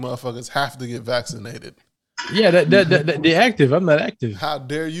duty motherfuckers have to get vaccinated. Yeah, the active. I'm not active. How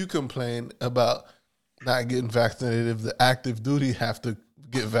dare you complain about not getting vaccinated if the active duty have to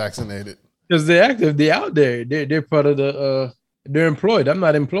get vaccinated? Because they're active, they're out there. They're part of the they're employed. I'm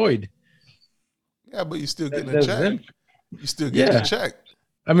not employed. Yeah, but you're still getting a check. Them. You still getting a check.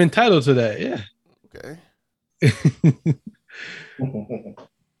 I'm entitled to that, yeah. Okay.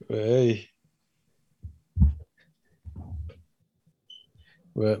 Hey.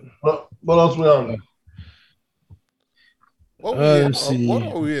 What else we on? What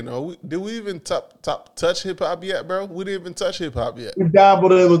are we in? Did we even touch hip hop yet, bro? We didn't even touch hip hop yet. We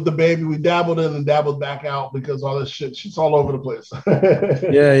dabbled in with the baby. We dabbled in and dabbled back out because all this shit's all over the place.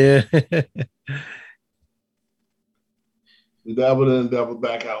 Yeah. We dabbled in and dabbled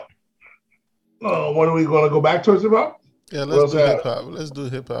back out. When are we going to go back towards hip hop? Yeah, let's do hip hop. Let's do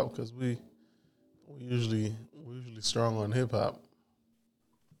hip hop because we usually strong on hip hop.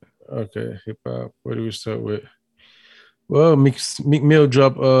 Okay, hip hop. Where do we start with? Well, Meek Mill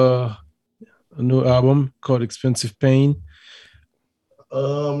dropped a new album called Expensive Pain.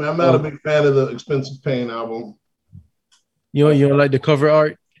 I'm not a big fan of the Expensive Pain album. You don't like the cover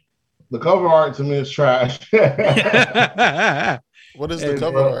art? The cover art to me is trash. What is the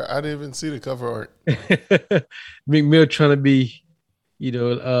cover art? I didn't even see the cover art. Meek Mill trying to be,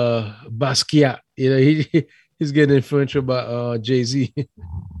 Basquiat. He's getting influential by Jay-Z.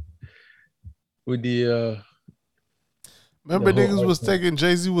 With the remember niggas was thinking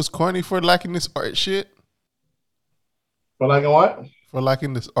Jay-Z was corny for liking this art shit? For liking what? For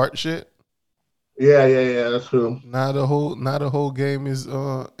liking this art shit? Yeah, that's true. Now the whole game is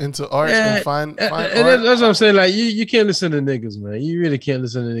into art and find art. That's what I'm saying. Like you can't listen to niggas, man. You really can't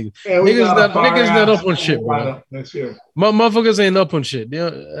listen to niggas. Yeah, niggas not up on shit, bro. Next year. Motherfuckers ain't up on shit.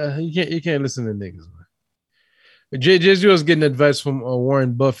 You can't listen to niggas, man. Jay-Z was getting advice from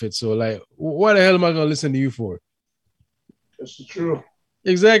Warren Buffett, so like, why the hell am I gonna listen to you for? That's true.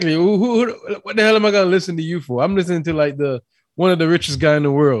 Exactly. What the hell am I gonna listen to you for? I'm listening to like one of the richest guy in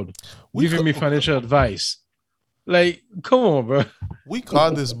the world giving me financial advice. Like, come on, bro. We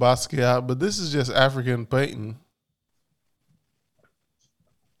call this Basquiat, but this is just African painting.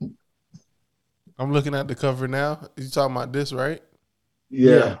 I'm looking at the cover now. You talking about this, right?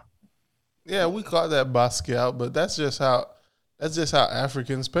 Yeah. Yeah, we call that Basquiat, but that's just how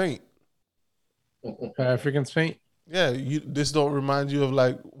Africans paint. Africans paint? Yeah, this don't remind you of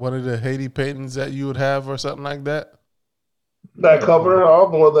like one of the Haiti paintings that you would have or something like that? That cover, I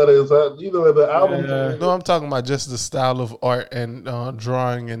don't know what that is. Either the album. Yeah. No, I'm talking about just the style of art and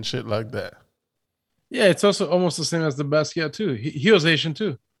drawing and shit like that. Yeah, it's also almost the same as the Basquiat too. He was Haitian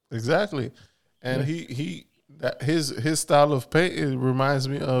too. Exactly, and his style of paint, it reminds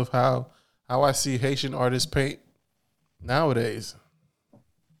me of how how I see Haitian artists paint nowadays.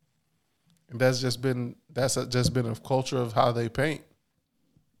 And that's just been a culture of how they paint.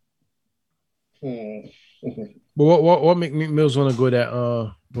 But what make Meek Mills want to go that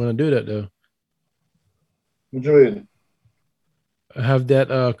want to do that though? What you mean? Have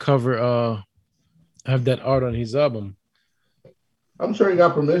that cover have that art on his album. I'm sure he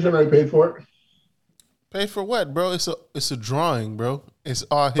got permission or he paid for it. Paid for what, bro? It's a drawing, bro. It's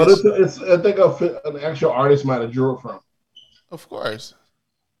all his. But it's I think an actual artist might have drew it from. Of course.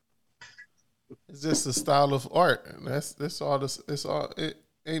 It's just the style of art. That's all this. It's all. It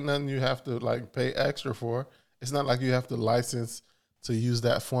ain't nothing you have to like pay extra for. It's not like you have to license to use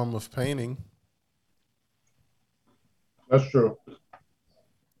that form of painting. That's true.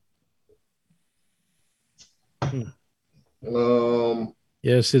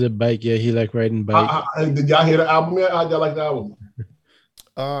 Yeah, see the bike. Yeah, he like riding bike. Did y'all hear the album yet? How'd y'all like the album?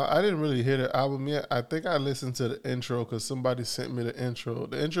 I didn't really hear the album yet. I think I listened to the intro because somebody sent me the intro.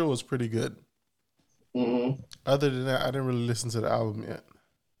 The intro was pretty good. Mm-hmm. Other than that, I didn't really listen to the album yet.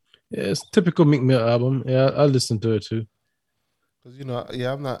 Yeah, it's a typical Meek Mill album. Yeah, I listened to it too. Cause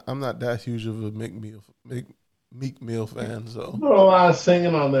I'm not that huge of a Meek Mill fan. So not a lot of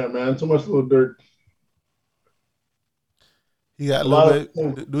singing on there, man. Too much Lil Durk. He got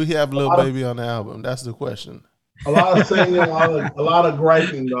do he have Lil Baby on the album? That's the question. A lot of singing, a lot of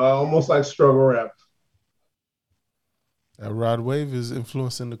griping, though. Almost like struggle rap. That Rod Wave is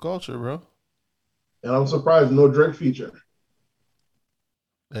influencing the culture, bro. And I'm surprised no Drake feature.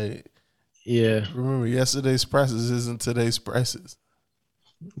 Hey, yeah. Remember, yesterday's prices isn't today's prices.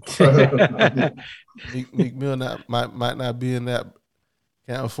 Meek Mill might not be in that.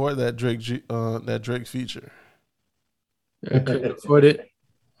 Can't afford that Drake feature. I couldn't afford it.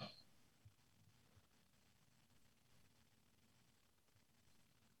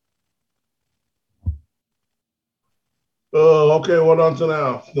 Oh, okay. What on to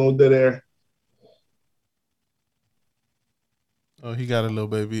now? No dead air. Oh, he got a Lil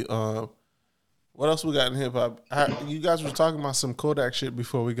Baby. What else we got in hip hop? You guys were talking about some Kodak shit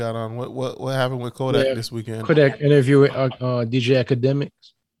before we got on. What happened with Kodak this weekend? Kodak interview with DJ Akademiks.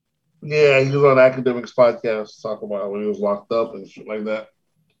 Yeah, he was on Akademiks podcast talking about when he was locked up and shit like that.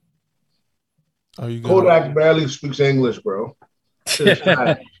 Kodak barely speaks English, bro.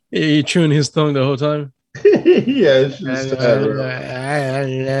 He chewing his tongue the whole time. Yeah, it's just sad, bro.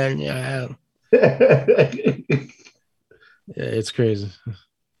 Yeah, it's crazy.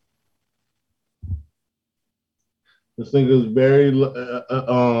 This thing is very, you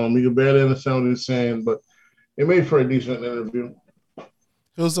can barely understand what he's saying, but it made for a decent interview.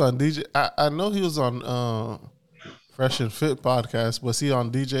 He was on DJ. I know he was on Fresh and Fit podcast. Was he on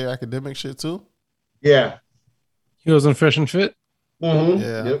DJ Academic shit too? Yeah, he was on Fresh and Fit. Mm-hmm.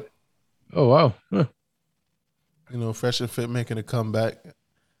 Yeah. Yep. Oh wow. Huh. You know, Fresh and Fit making a comeback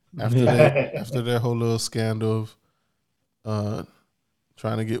after their whole little scandal of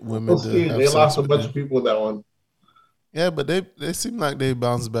trying to get women. They lost a bunch of people with that one. Yeah, but they seem like they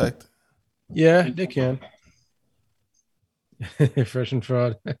bounced back. Yeah, they can. Fresh and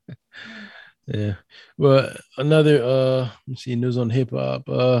Fraud. Yeah. Well, another let's see, news on hip hop.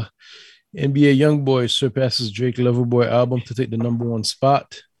 NBA YoungBoy surpasses Drake Loverboy album to take the #1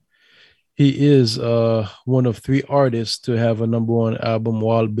 spot. He is one of 3 artists to have a #1 album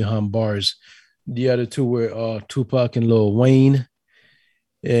while behind bars. The other 2 were Tupac and Lil Wayne.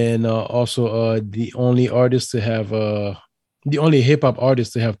 And also the only artist to have the only hip hop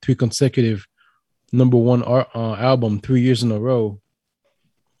artist to have 3 consecutive #1 album 3 years in a row.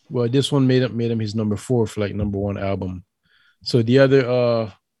 Well, this one made him his #4 like #1 album. So the other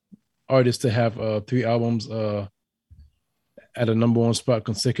artist to have 3 albums at a #1 spot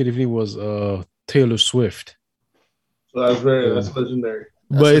consecutively was Taylor Swift. So that's legendary.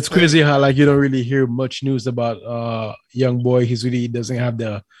 But it's crazy how like you don't really hear much news about YoungBoy. He really doesn't have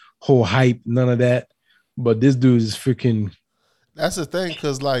the whole hype, none of that. But this dude is freaking. That's the thing,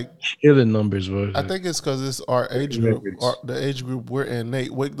 because like killing numbers, bro. I think it's because it's our age group, the age group we're in.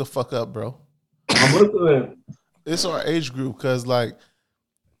 Nate, wake the fuck up, bro. I'm listening. It's our age group, because like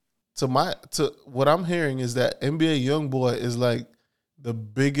to what I'm hearing is that NBA YoungBoy is like the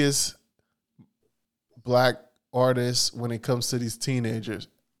biggest black artist when it comes to these teenagers.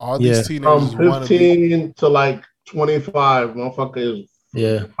 All these teenagers from 15 to like 25, motherfucker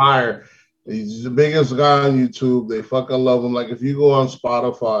is higher. He's the biggest guy on YouTube. They fucking love him. Like if you go on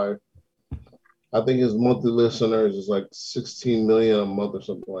Spotify, I think his monthly listeners is like 16 million a month or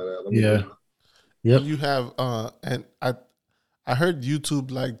something like that. Yep. You have and I heard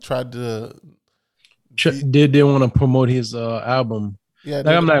YouTube like tried to they want to promote his album. Yeah,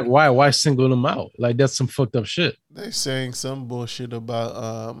 like I'm like, why single them out? Like that's some fucked up shit. They saying some bullshit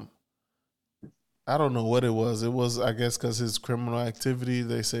about I don't know what it was. It was, I guess, because his criminal activity.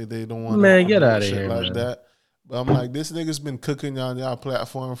 They say they don't want to get out of here, like man. that. But I'm like, this nigga's been cooking on y'all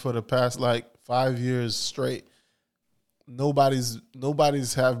platform for the past like 5 years straight.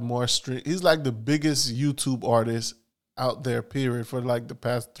 Nobody's have more stream. He's like the biggest YouTube artist out there, period, for like the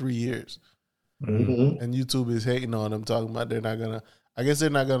past 3 years. Mm-hmm. And YouTube is hating on him, talking about they're not gonna. I guess they're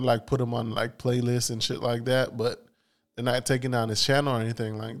not gonna like put him on like playlists and shit like that. But they're not taking down his channel or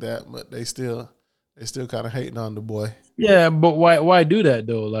anything like that. But they still kind of hating on the boy. Yeah, but why do that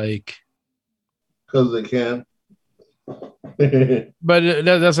though? Like, because they can. But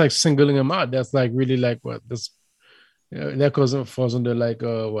that's like singling him out. That's like really like what this. That falls under like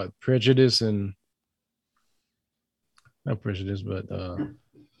what prejudice and not prejudice, but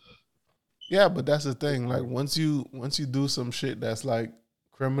yeah, but that's the thing. Like once you do some shit that's like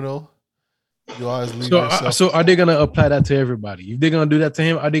criminal, you always leave yourself. So are they gonna apply that to everybody? If they're gonna do that to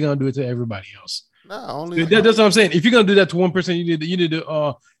him, are they gonna do it to everybody else? Nah, only that's what I'm saying. If you're gonna do that to one person, you need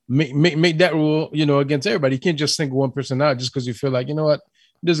to make that rule, against everybody. You can't just single one person out just because you feel like, you know what,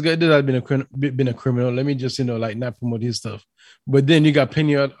 this guy has been a criminal. Let me just like not promote his stuff. But then you got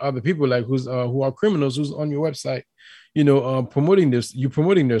plenty of other people like who are criminals who's on your website, promoting this. You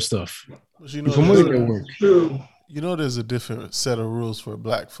promoting their stuff. You promoting their work. You know, there's a different set of rules for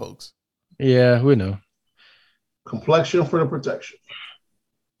black folks. Yeah, we know. Complexion for the protection.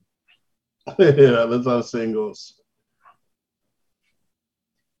 Yeah, that's how the saying goes.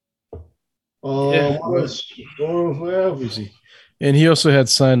 And he also had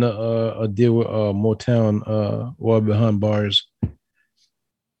signed a deal with Motown while behind bars.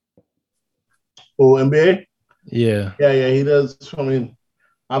 Oh, NBA? Yeah. Yeah, he does. I mean,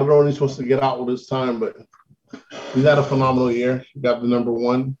 I don't know when he's supposed to get out with his time, but he's had a phenomenal year. He got the number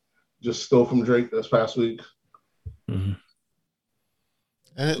one, just stole from Drake this past week. Mm-hmm.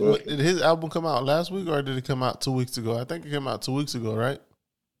 And did his album come out last week or did it come out 2 weeks ago? I think it came out 2 weeks ago, right?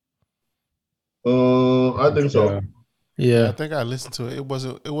 I think so. Yeah, I think I listened to it. It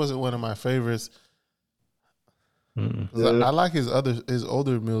wasn't one of my favorites. Mm-hmm. I like his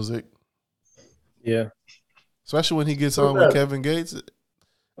older music. Yeah, especially when he gets on with Kevin Gates.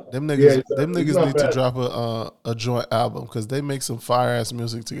 Them niggas need to drop a joint album because they make some fire ass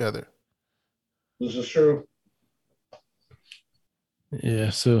music together. This is true. Yeah,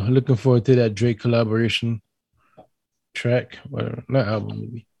 so looking forward to that Drake collaboration track, whatever, not album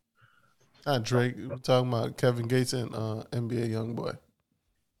maybe. Not Drake. We're talking about Kevin Gates and NBA YoungBoy.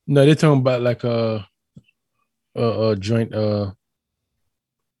 No, they're talking about like a joint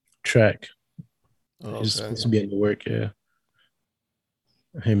track. Oh, it's supposed to be in the work, yeah.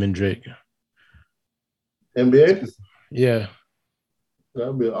 Him and Drake. NBA? Yeah.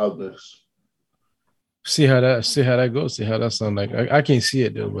 That'd be obvious. See how that goes. See how that sounds like. I can't see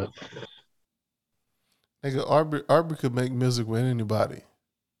it though, but nigga, Aubrey could make music with anybody.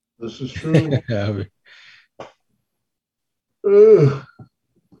 This is true.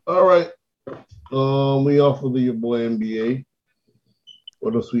 All right. We off with your boy NBA.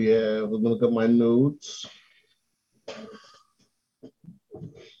 What else we have? We're gonna look at my notes.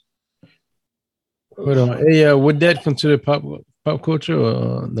 Hold on. Hey, would that consider pop culture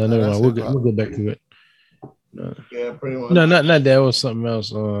or no? We'll go back to it. No. Yeah, pretty much. No, not that. It was something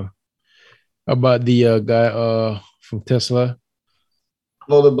else. About the guy from Tesla.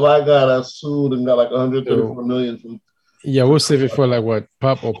 No, the black guy that sued and got like 134 million from. Yeah, we'll save it for like what,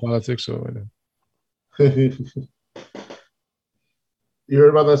 pop or politics or whatever. You heard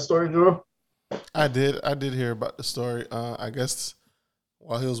about that story, Joe? I did hear about the story. I guess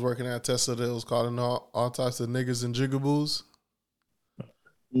while he was working at Tesla, they was calling all types of niggas and jigaboos.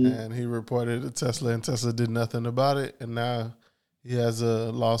 And he reported to Tesla, and Tesla did nothing about it. And now he has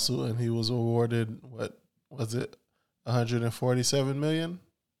a lawsuit, and he was awarded, what was it, 147 million?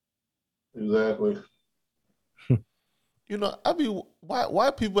 Exactly. You know,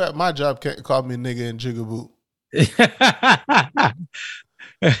 why people at my job can't call me nigga and jigaboo?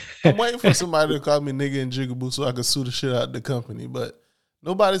 I'm waiting for somebody to call me nigga and jigaboo so I can sue the shit out of the company, but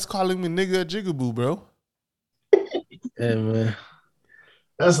nobody's calling me nigga or jigaboo, bro. Yeah, man.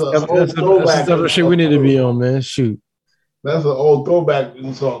 That's the type of shit we need to be on, man. Shoot. That's an old throwback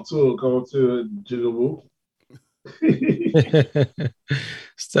insult too. Come to jigaboo.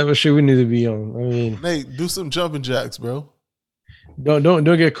 It's the type of shit we need to be on. I mean, Nate, do some jumping jacks, bro. Don't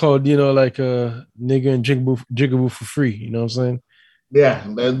get called, like a nigga and jigaboo for free. You know what I'm saying? Yeah,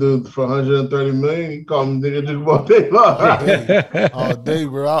 that dude for 130 million, he called me nigga just all day long. All day,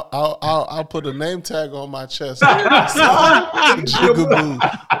 bro. I'll put a name tag on my chest. Jigaboo.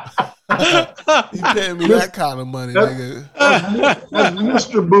 You paying me that kind of money, nigga. That's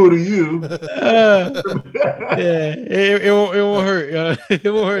Mr. Boo to you. Yeah, it won't hurt.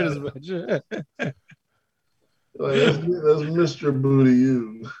 It won't hurt as much. That's Mr. Boo to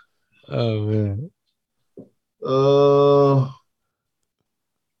you. Oh man.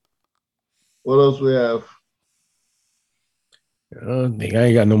 What else we have? I don't think I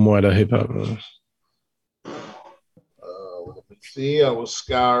ain't got no more of that hip hop. Let me see. I was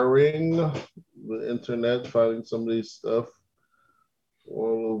scouring the internet, finding some of these stuff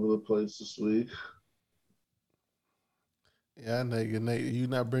all over the place this week. Yeah, Nate, you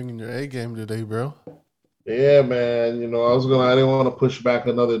not bringing your A game today, bro. Yeah, man. You know, I didn't want to push back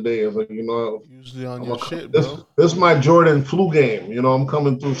another day. I was like, you know, usually on your shit, bro. This is my Jordan flu game. You know, I'm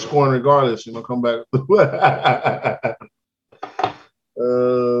coming through scoring regardless. You know, come back.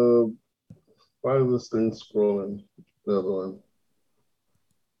 Why is this thing scrolling? The other one.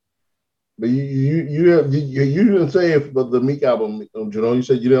 But you didn't say if the Meek album, Janelle, you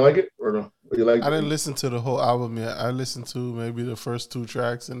said you didn't like it or no? Or you liked I didn't listen to the whole album yet. I listened to maybe the first 2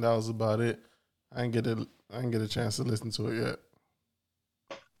 tracks, and that was about it. I didn't get a chance to listen to it yet.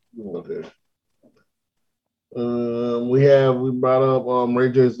 Okay. We brought up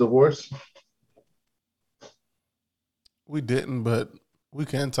Ray J's divorce. We didn't, but we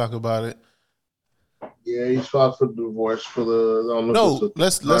can talk about it. Yeah, he's filed for divorce for the.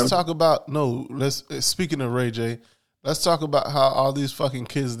 Let's talk about speaking of Ray J, let's talk about how all these fucking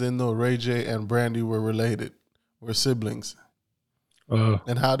kids didn't know Ray J and Brandy were related, were siblings.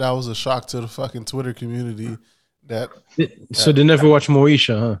 And how that was a shock to the fucking Twitter community. So they never watch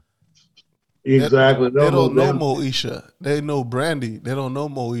Moesha, huh? Exactly. They don't know Moesha. They know Brandy. They don't know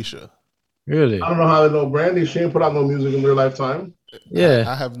Moesha. Really? I don't know how they know Brandy. She ain't put out no music in their lifetime. Yeah.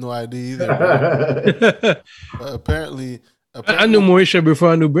 I have no idea either. Apparently, I knew Moesha before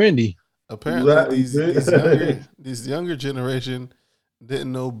I knew Brandy. Apparently, these younger generation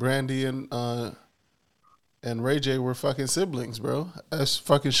didn't know Brandy and Ray J were fucking siblings, bro. That's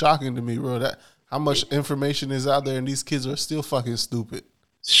fucking shocking to me, bro. That how much information is out there, and these kids are still fucking stupid.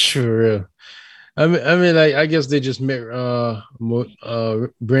 Sure. I mean, like, I guess they just met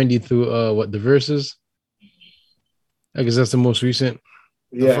Brandy through the Verses. I guess that's the most recent.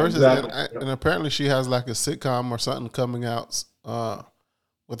 Yeah, Verses, exactly. and apparently she has like a sitcom or something coming out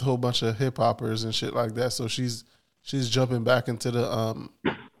with a whole bunch of hip hoppers and shit like that. So she's jumping back into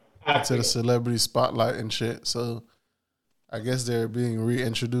the celebrity spotlight and shit. So I guess they're being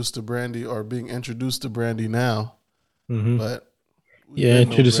reintroduced to Brandy or being introduced to Brandy now. Mm-hmm. But yeah,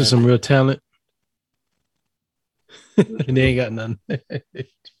 introducing some real talent. And they ain't got none.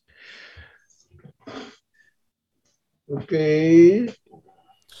 Okay.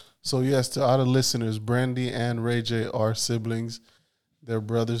 So yes, to all the listeners, Brandy and Ray J are siblings. They're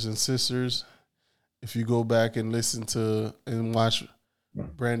brothers and sisters. If you go back and listen to and watch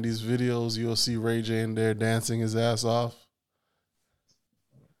Brandy's videos, you'll see Ray J in there dancing his ass off.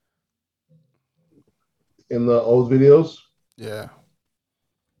 In the old videos? Yeah.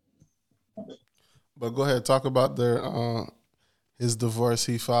 But go ahead, talk about his divorce.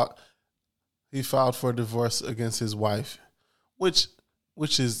 He filed for divorce against his wife, which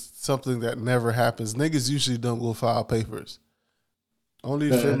is something that never happens. Niggas usually don't go file papers. Only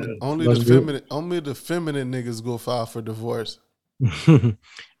the feminine niggas go file for divorce.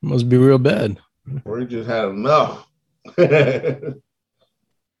 Must be real bad. Or he just had enough.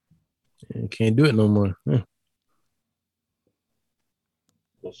 Can't do it no more. Yeah.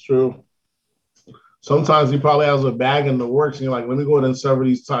 That's true. Sometimes he probably has a bag in the works, and you're like, let me go ahead and sever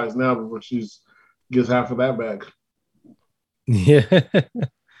these ties now before she gets half of that bag. Yeah.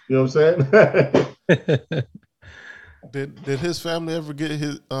 You know what I'm saying? Did his family ever get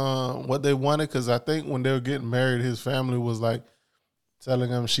his what they wanted? Because I think when they were getting married, his family was like telling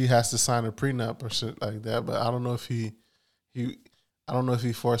him she has to sign a prenup or shit like that. But I don't know if he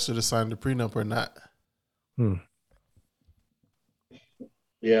forced her to sign the prenup or not.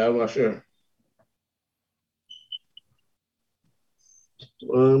 Yeah, I'm not sure.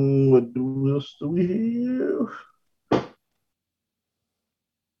 What else do we have?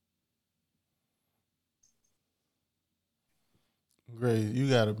 Great, you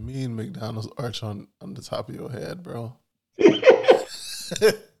got a mean McDonald's arch on the top of your head, bro. This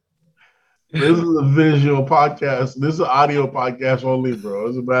is a visual podcast. This is an audio podcast only, bro. It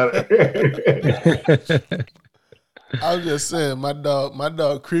doesn't matter. I was just saying, my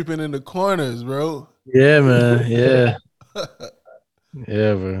dog creeping in the corners, bro. Yeah, man. Yeah.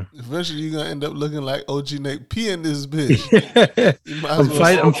 Yeah, bro. Eventually, you're gonna end up looking like OG Nate P in this bitch.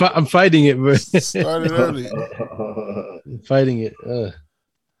 I'm fighting it, bro. Started early. I'm fighting it.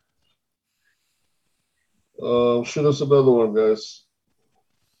 Shoot us another one, guys.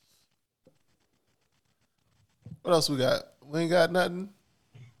 What else we got? We ain't got nothing.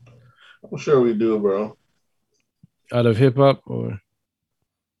 I'm sure we do, bro. Out of hip hop or?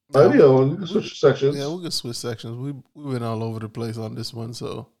 Yeah, we can switch sections. Yeah, we can switch sections. We went all over the place on this one.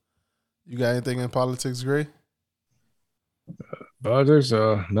 So, you got anything in politics, Gray? Politics?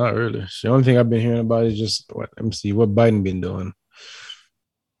 Not really. The only thing I've been hearing about is just what Biden been doing.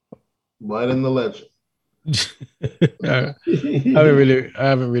 Biden the legend. I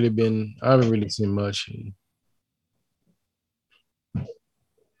haven't really seen much.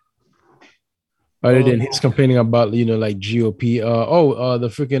 Other than he's complaining about, like GOP. The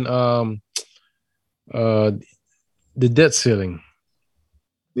freaking the debt ceiling.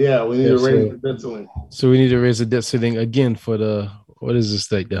 Yeah, we need to raise the debt ceiling. So we need to raise the debt ceiling again for what is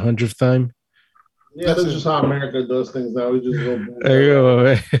this, like the 100th time? Yeah, that's just how America does things now. We just go.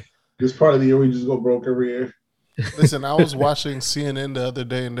 This part of the year, we just go broke every year. Listen, I was watching CNN the other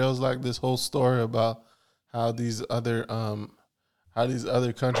day, and there was like this whole story about how these other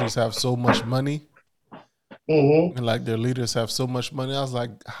countries have so much money. Mm-hmm. And like their leaders have so much money. I was like,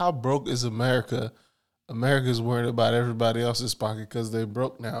 how broke is America? America's worried about everybody else's pocket because they're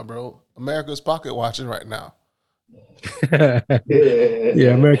broke now, bro. America's pocket watching right now. Yeah,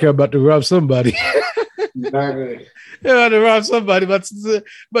 America about to rob somebody. Exactly. Yeah, about to rob somebody, but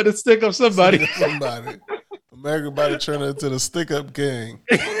to stick up somebody. America about to turn into the stick up gang.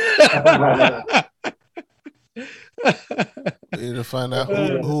 We need to find out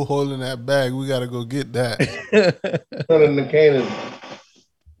who holding that bag. We got to go get that. Turning the cannon.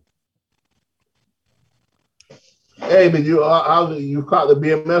 Hey, did you caught the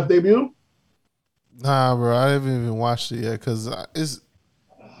BMF debut? Nah, bro, I haven't even watched it yet because I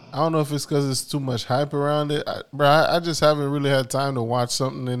don't know if it's because it's too much hype around it. I just haven't really had time to watch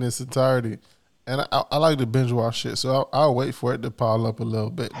something in its entirety. And I like to binge watch shit, so I'll wait for it to pile up a little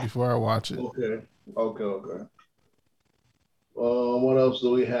bit before I watch it. Okay. What else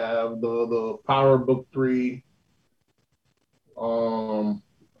do we have? The Power Book 3.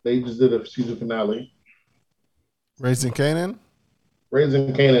 They just did a season finale. Raising Kanan,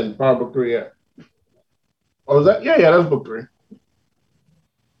 Power Book 3, yeah. Oh, is that? Yeah, that's Book 3.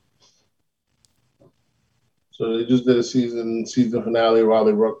 So they just did a season finale while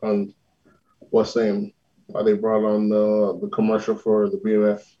they worked on while they brought on the commercial for the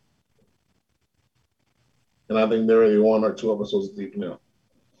BMF. And I think they're already 1 or 2 episodes deep now.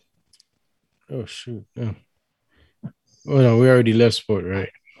 Oh, shoot. Yeah. Oh, no, we already left sport, right?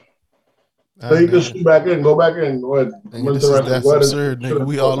 So you can shoot back in, go back in. Go ahead. That's absurd, nigga.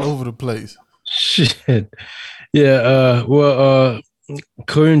 We all over the place. Shit. Yeah,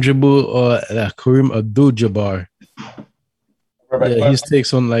 Kareem Abdul-Jabbar. Yeah, his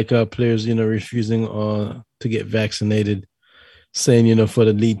takes on like players, refusing to get vaccinated, saying, for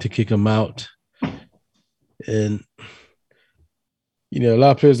the league to kick him out. And, a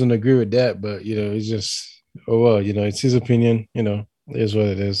lot of players don't agree with that, but, it's just, it's his opinion, it is what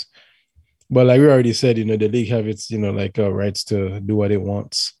it is. But like we already said, the league have its, rights to do what it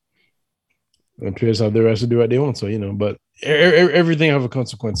wants. And players have the rights to do what they want. So, but everything have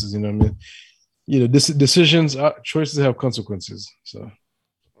consequences, what I mean? Decisions, choices have consequences. So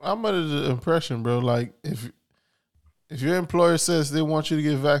I'm under the impression, bro, like if your employer says they want you to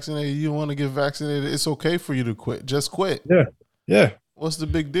get vaccinated, you want to get vaccinated, it's okay for you to quit. Just quit. Yeah. What's the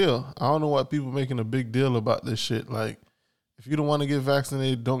big deal? I don't know why people making a big deal about this shit. Like, if you don't want to get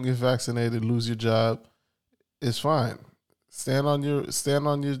vaccinated, don't get vaccinated, lose your job. It's fine. Stand on your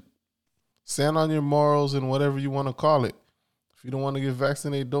morals and whatever you want to call it. If you don't want to get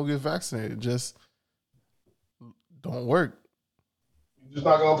vaccinated, don't get vaccinated. Just don't work. You're just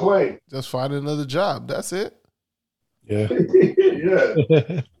not gonna play. Just find another job. That's it. Yeah.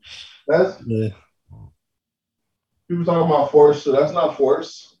 Yeah. People talking about force, so that's not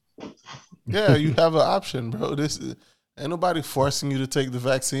force. Yeah, you have an option, bro. Ain't nobody forcing you to take the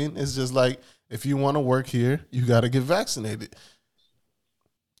vaccine. It's just like, if you want to work here, you got to get vaccinated.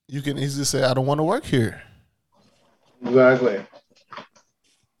 You can easily say, I don't want to work here. Exactly.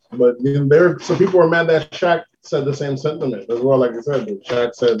 But some people were mad that Shaq said the same sentiment as well. Like I said,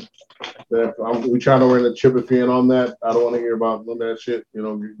 Shaq said that we trying to win the chip if you ain't on that. I don't want to hear about none of that shit.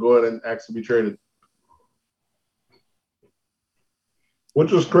 Go ahead and ask to be traded.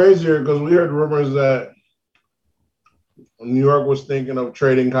 Which was crazier because we heard rumors that New York was thinking of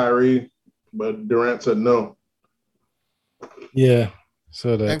trading Kyrie, but Durant said no. Yeah.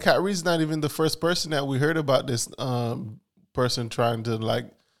 So that, and Kyrie's not even the first person that we heard about this person trying to like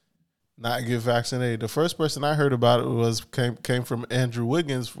not get vaccinated. The first person I heard about it came from Andrew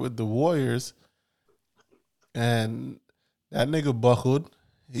Wiggins with the Warriors, and that nigga buckled.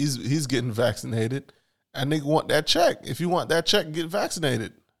 He's getting vaccinated. And nigga want that check. If you want that check, get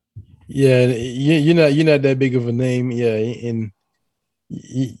vaccinated. yeah, you're not that big of a name, yeah, and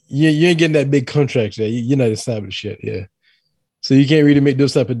you ain't getting that big contract yet. You're not established yet, yeah. So you can't really make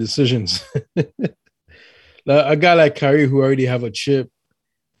those type of decisions. Now, a guy like Kyrie who already have a chip,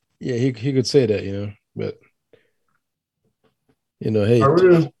 yeah, he could say that, but hey,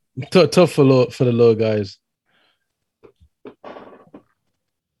 tough for the little guys.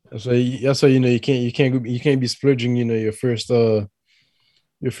 So you can't be splurging, your first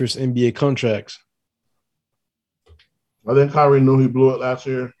NBA contracts. I think Kyrie knew he blew it last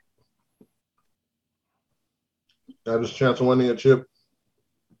year. Got his chance of winning a chip.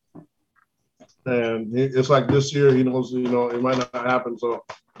 And it's like this year, he knows, it might not happen, so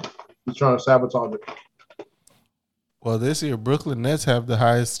he's trying to sabotage it. Well, this year, Brooklyn Nets have the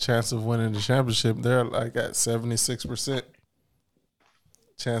highest chance of winning the championship. They're like at 76%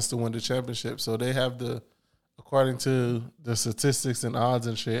 chance to win the championship. So they have according to the statistics and odds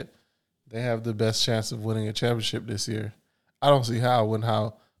and shit, they have the best chance of winning a championship this year. I don't see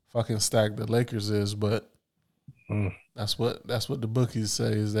how fucking stacked the Lakers is, but that's what the bookies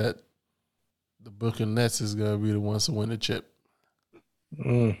say is that the Brooklyn Nets is gonna be the ones to win the chip.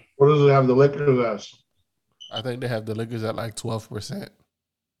 What does it have the Lakers as? I think they have the Lakers at like 12%.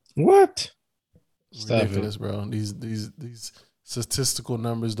 What? Ridiculous, bro. These statistical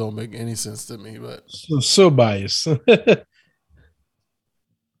numbers don't make any sense to me, but so biased. That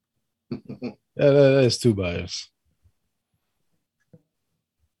is too biased.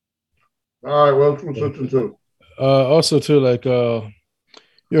 All right, well, we're switching to. Also, too, like, you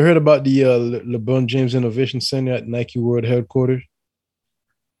heard about the LeBron James Innovation Center at Nike World Headquarters?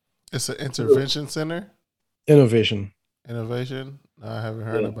 It's an intervention center? Innovation. No, I haven't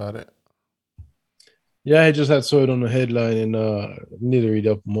heard about it. Yeah, I just had saw it on the headline and need to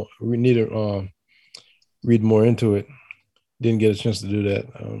read more into it. Didn't get a chance to do that.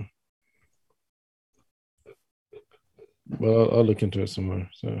 Well, I'll look into it some more.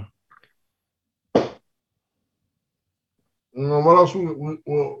 So,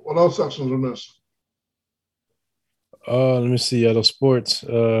 what else sections we missed? let me see. Other sports.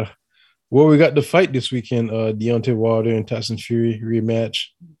 Well, we got the fight this weekend. Deontay Wilder and Tyson Fury rematch.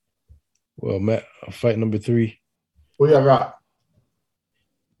 Well, fight number 3. Who y'all got?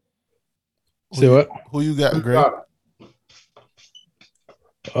 Say what? Who you got, Greg?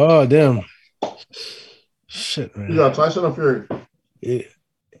 Oh, damn. Shit, man. You got Tyson or Fury? Yeah.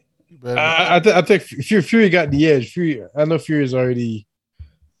 I think Fury got the edge. I know Fury's already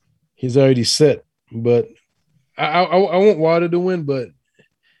set, but I want Wilder to win, but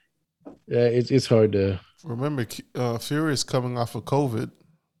yeah, it's hard to remember. Fury is coming off of COVID.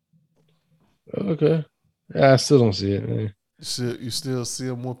 Okay, I still don't see it, man. You still see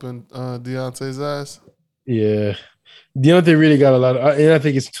him whooping Deontay's ass? Yeah, Deontay really got a lot and I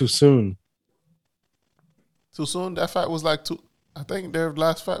think it's too soon. Too soon? That fight was like I think their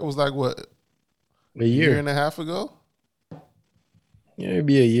last fight was like what? A year and a half ago? Yeah,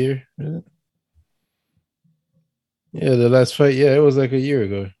 maybe a year. Yeah, the last fight, it was like a year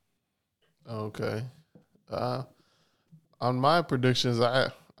ago. Okay. On my predictions, I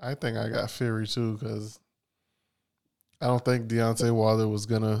think I got Fury too, because I don't think Deontay Wilder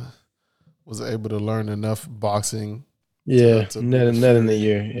was able to learn enough boxing. Yeah, not in a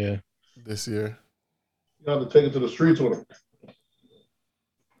year. Yeah, this year. You have to take it to the streets with him.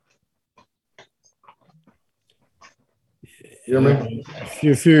 You know what I mean?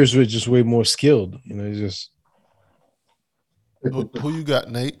 Fury's was just way more skilled. He's just. Who you got,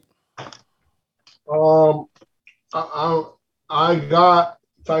 Nate? I got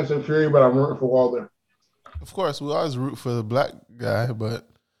Tyson Fury, but I'm rooting for Wilder. Of course, we always root for the black guy, but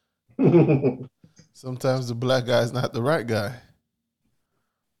sometimes the black guy is not the right guy.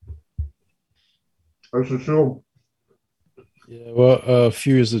 That's for sure. Yeah, well,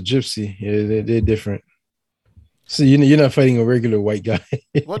 Fury's a gypsy. Yeah, they're different. So you're not fighting a regular white guy.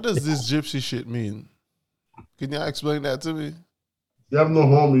 What does this gypsy shit mean? Can y'all explain that to me? You have no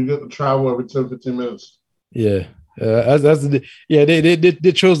home. You get to travel every 10, 15 minutes. Yeah.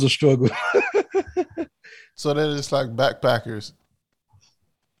 They chose the struggle. So they're just like backpackers.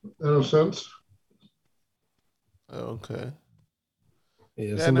 In a sense. Okay.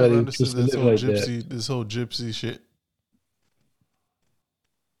 Yeah, I never understood this whole gypsy shit.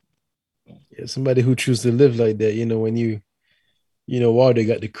 Yeah, somebody who chooses to live like that, when you while they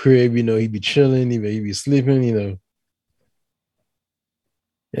got the crib, he be chilling, he be sleeping,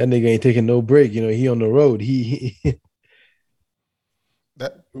 That nigga ain't taking no break, he on the road. He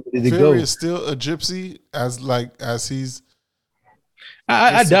that ready to Fury go. is still a gypsy as he's.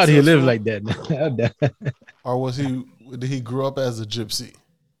 I doubt he lived like that. Or did he grow up as a gypsy?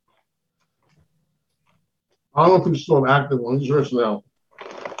 I don't know if he's still an active one. He's rich now.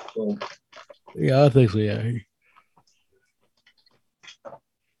 So. Yeah, I think so. Yeah.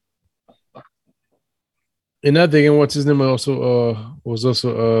 And I think, what's his name was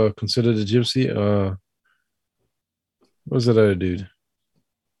also considered a gypsy. What was that other dude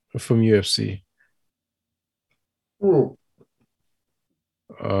from UFC? Ooh.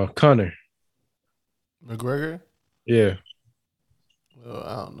 Conor McGregor? Yeah. Well,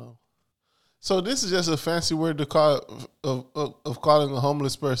 I don't know. So this is just a fancy word to call of calling a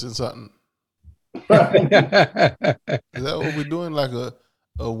homeless person something. Is that what we're doing? Like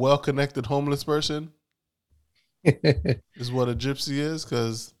a well-connected homeless person is what a gypsy is?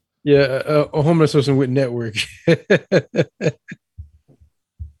 Because a homeless person with network.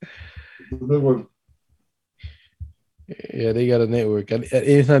 Yeah, they got a network.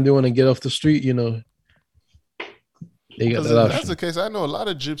 Anytime they want to get off the street, they got that option. If that's the case, I know a lot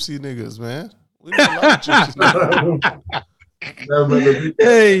of gypsy niggas, man. We know a lot of gypsy niggas.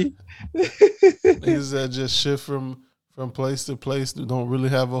 Hey. Niggas that just shift from place to place that don't really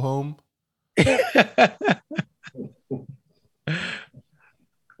have a home.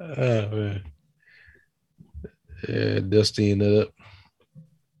 Oh man. Yeah, dustying it up.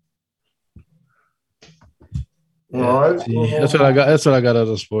 Yeah, all right. That's what I got. That's what I got out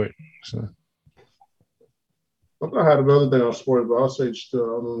of sport. So. I thought I had another thing on sports, but I'll say still,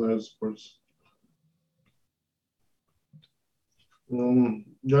 I don't know sports. You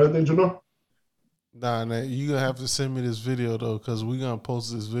got anything to know? Nah, you gonna have to send me this video though, because we gonna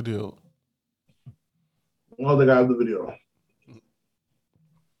post this video. Oh, they got the video.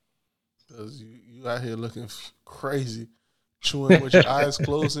 Because you out here looking crazy, chewing with your eyes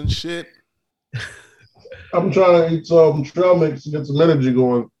closed and shit. I'm trying to eat some trail mix to get some energy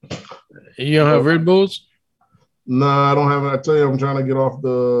going. You don't have Red Bulls? Nah, I don't have it. I tell you, I'm trying to get off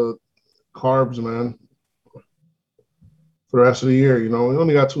the carbs, man. For the rest of the year, we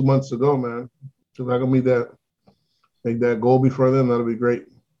only got 2 months to go, man. If I can make that goal before then, that'll be great.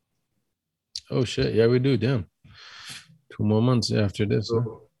 Oh shit, yeah, we do. Damn, 2 more months after this.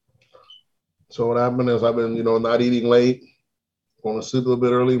 So what happened is I've been, not eating late, going to sleep a little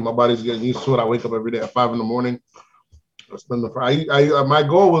bit early. My body's getting used to it. I wake up every day at 5 a.m. I spend my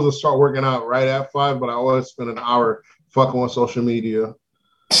goal was to start working out right at 5, but I always spend an hour fucking on social media.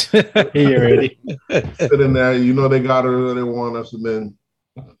 You ready? Sitting there, they got her, they want us, and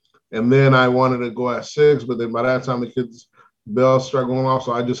then I wanted to go at 6, but then by that time the kids' bells start going off,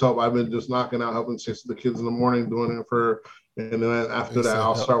 so I've been just knocking out, helping 6 of the kids in the morning, doing it for. And then after that,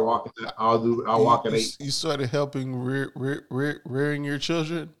 I'll start walking. I'll walk at 8. You started helping rearing your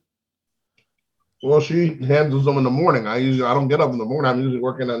children? Well, she handles them in the morning. I don't get up in the morning. I'm usually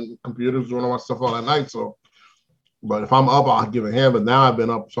working on computers, doing all my stuff all at night. So, but if I'm up, I'll give a hand. But now I've been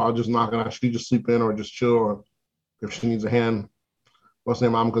up, so I'll just knock it out. She just sleep in or just chill, or if she needs a hand, what's her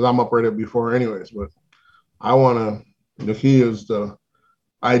name? Because I'm up right before her anyways. But I want to. The key is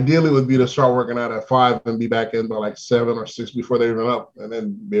ideally would be to start working out at 5 and be back in by like 7 or 6 before they're even up, and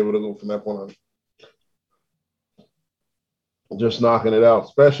then be able to go from that point on. Just knocking it out,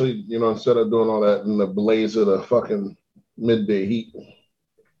 especially, instead of doing all that in the blaze of the fucking midday heat.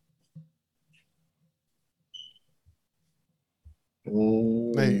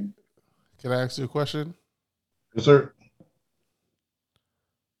 Nate, can I ask you a question? Yes, sir.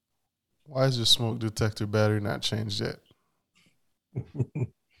 Why is your smoke detector battery not changed yet?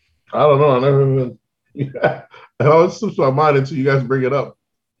 I don't know. I never even. Yeah. I always slips my mind until you guys bring it up.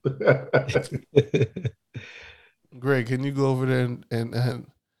 Greg, can you go over there and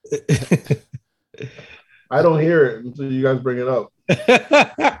I don't hear it until you guys bring it up.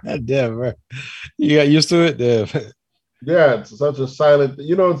 Damn, bro. You got used to it? Damn. Yeah, it's such a silent.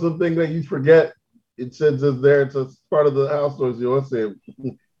 It's the thing that you forget. It says it's there. It's a part of the house noise. You always say.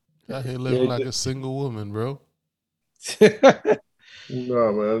 Out here living like a single woman, bro.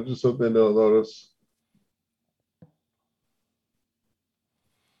 No, man, it's just something they'll notice.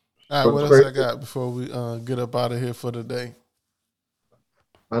 All right, what else I got before we get up out of here for the day?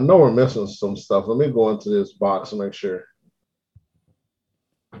 I know we're missing some stuff. Let me go into this box and make sure.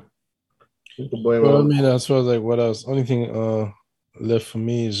 Well, I mean, as far as like what else? Only thing left for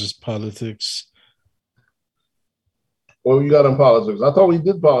me is just politics. What you got in politics? I thought we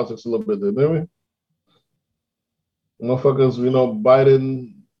did politics a little bit, didn't we? Motherfuckers,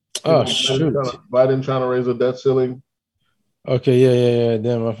 Biden. Oh shoot! Biden trying to raise a debt ceiling. Okay, yeah.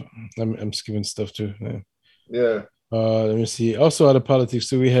 Damn, I'm skipping stuff too. Man. Yeah. Let me see. Also, out of politics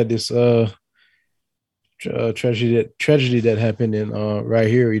too, we had this tragedy that happened in right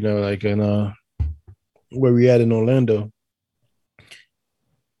here. Like in where we at in Orlando.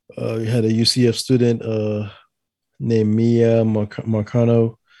 We had a UCF student named Mia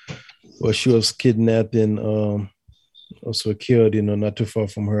Marcano. Well, she was kidnapped and also killed, not too far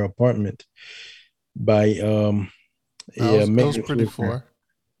from her apartment by it was pretty far.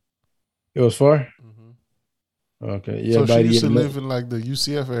 It was far? Mm-hmm. Okay. Yeah. So she used to live in like the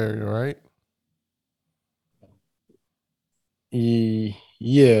UCF area, right?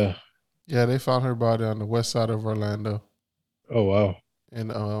 Yeah. Yeah, they found her body on the west side of Orlando. Oh wow.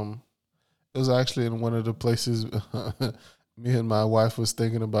 And it was actually in one of the places me and my wife was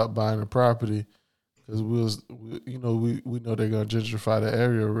thinking about buying a property because we know they're gonna gentrify the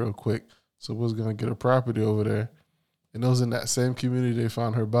area real quick, so we was gonna get a property over there, and it was in that same community they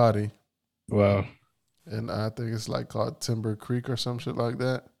found her body. Wow. And I think it's like called Timber Creek or some shit like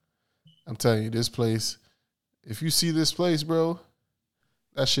that. I'm telling you, this place. If you see this place, bro,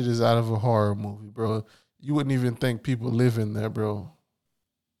 that shit is out of a horror movie, bro. You wouldn't even think people live in there, bro.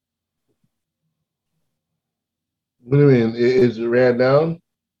 What do you mean? Is it ran down?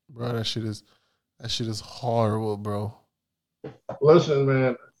 Bro, that shit is horrible, bro. Listen,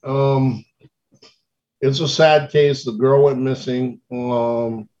 man. It's a sad case. The girl went missing.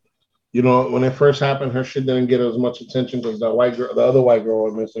 When it first happened, her shit didn't get as much attention because the other white girl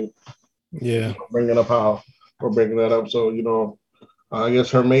went missing. Yeah. Bringing up how we're bringing that up. So, I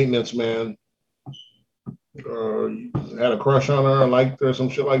guess her maintenance man had a crush on her, liked her, some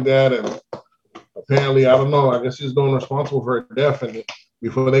shit like that, and apparently, I don't know. I guess he's the one responsible for her death, and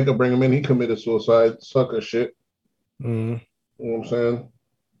before they could bring him in, he committed suicide. Sucker shit. Mm-hmm. You know what I'm saying?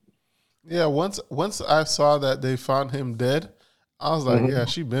 Yeah. Once I saw that they found him dead, I was like, yeah,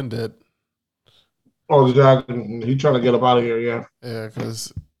 she been dead. Oh, exactly. He trying to get up out of here. Yeah. Yeah,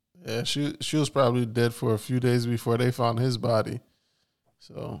 because she was probably dead for a few days before they found his body.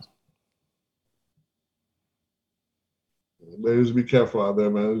 So. Ladies, be careful out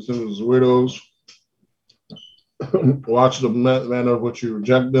there, man. These weirdos. Watch the manner of which you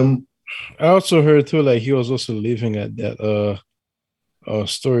reject them. I also heard too, like he was also living at that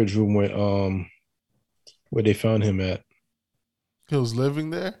storage room where they found him at. He was living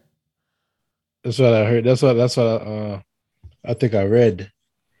there? That's what I heard. That's what I think I read.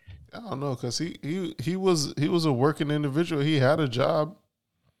 I don't know, because he was a working individual. He had a job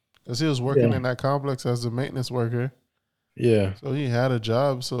because he was working in that complex as a maintenance worker. Yeah. So he had a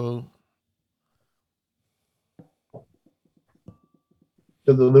job. So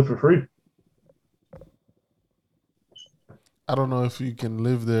Does they live for free? I don't know if you can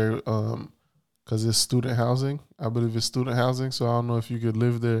live there because it's student housing. I believe it's student housing. So I don't know if you could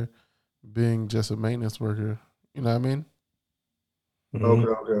live there being just a maintenance worker. You know what I mean?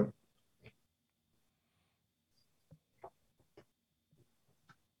 Mm-hmm. Okay.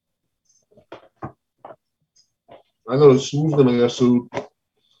 I know the school's gonna get sued.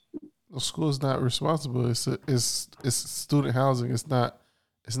 The school's not responsible. It's student housing. It's not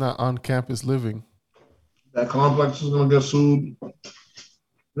on campus living. That complex is gonna get sued.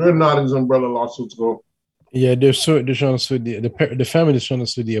 They're not as umbrella lawsuits go. Yeah, they're trying to sue the family is trying to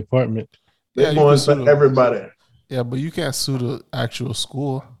sue the apartment. They're going for everybody. Yeah, but you can't sue the actual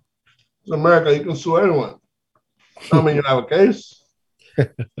school. It's America. You can sue anyone. I mean, you have a case.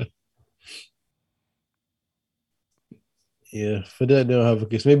 Yeah, for that they don't have a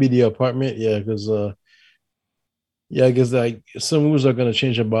case. Maybe the apartment, because I guess like some rules are gonna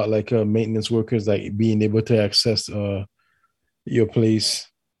change about like maintenance workers like being able to access your place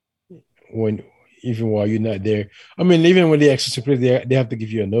even while you're not there. I mean, even when they access your place, they have to give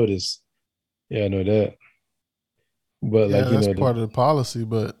you a notice. Yeah, I know that. But yeah, that's part of the policy.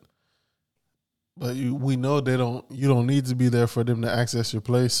 But we know you don't need to be there for them to access your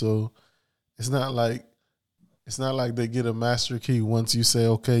place. So it's not like they get a master key once you say,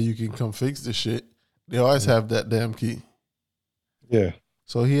 okay, you can come fix the shit. They always have that damn key. Yeah.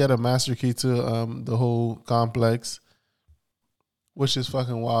 So he had a master key to the whole complex, which is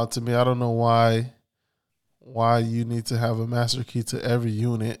fucking wild to me. I don't know why you need to have a master key to every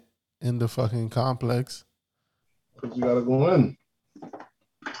unit in the fucking complex. Because you gotta go in.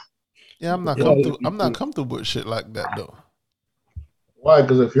 Yeah, I'm not comfortable with shit like that though. Why?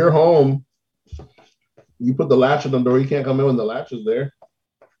 Because if you're home, you put the latch on the door, you can't come in when the latch is there.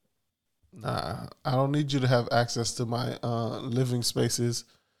 Nah, I don't need you to have access to my living spaces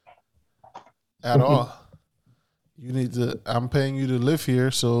at all. I'm paying you to live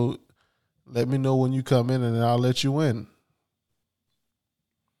here, so let me know when you come in and I'll let you in.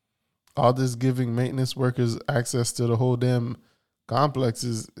 All this giving maintenance workers access to the whole damn complex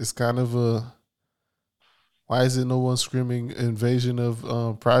is kind of a, why is it no one screaming invasion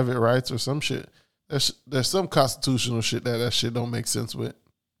of private rights or some shit? There's some constitutional shit that shit don't make sense with.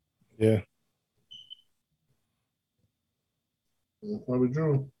 Yeah. Probably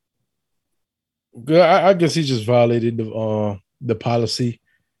true. Good. I guess he just violated the policy.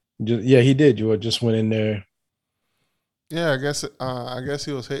 He did. You just went in there. Yeah, I guess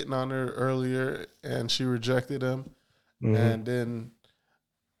he was hating on her earlier, and she rejected him. Mm-hmm. And then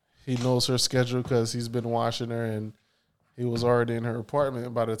he knows her schedule because he's been watching her, and he was already in her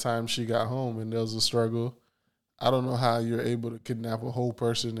apartment by the time she got home, and there was a struggle. I don't know how you're able to kidnap a whole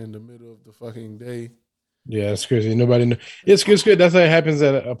person in the middle of the fucking day. Yeah, it's crazy. Nobody knows. It's good. That's how it happens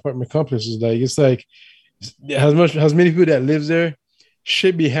at apartment complexes. It's like as many people that lives there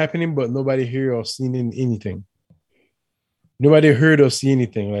should be happening, but nobody hear or seen anything. Nobody heard or see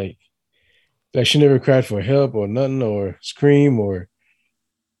anything. Like she never cried for help or nothing or scream or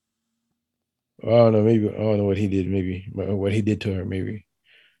I don't know. Maybe I don't know what he did. Maybe what he did to her. Maybe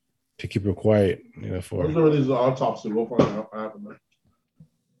to keep her quiet. For I'm sure these are autopsy. We'll find out what happened there.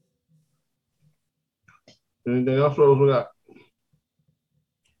 Anything else? What else we got?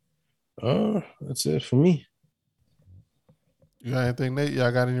 That's it for me. You got anything, Nate?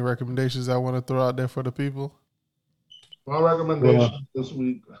 Y'all got any recommendations I want to throw out there for the people? My recommendation this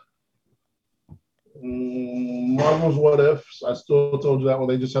week, Marvel's What Ifs. I still told you that one.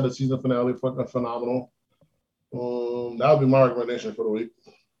 They just had a season finale, fucking phenomenal. That would be my recommendation for the week.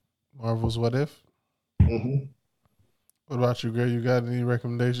 Marvel's What If? Mm-hmm. What about you, Greg? You got any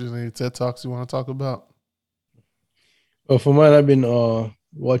recommendations, any TED Talks you want to talk about? Well, for mine, I've been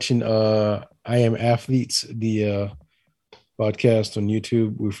watching I Am Athletes, the podcast on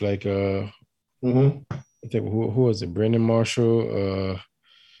YouTube with I think who was it? Brandon Marshall.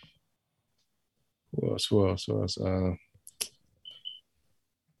 Who else?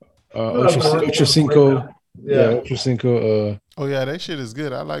 Ocho Cinco. Yeah, Ocho Cinco. Oh yeah, that shit is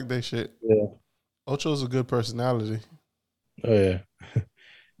good. I like that shit. Yeah, Ocho's a good personality. Oh yeah,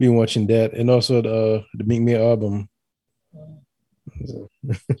 been watching that, and also the Meek Mill album.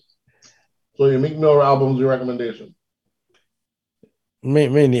 So your Meek Mill album's your recommendation?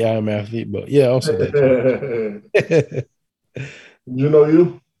 Mainly I Am Athlete, but yeah, also that. You know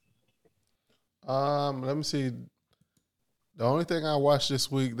you? Let me see. The only thing I watched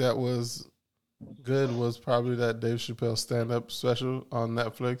this week that was good was probably that Dave Chappelle stand-up special on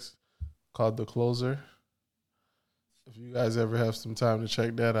Netflix called The Closer. If you guys ever have some time to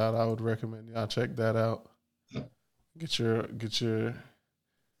check that out, I would recommend y'all check that out. Get your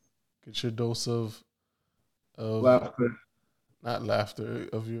dose of laughter. Not laughter,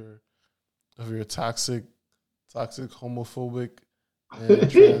 of your toxic homophobic and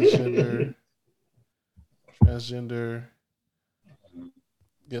transgender.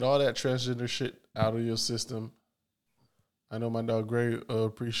 Get all that transgender shit out of your system. I know my dog Gray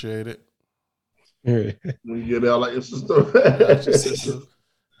appreciate it. When you get out like your system.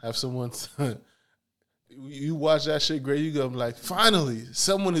 Have someone. You watch that shit, Gray. You go like, finally,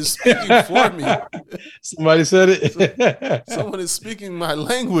 someone is speaking for me. Somebody said it. Someone is speaking my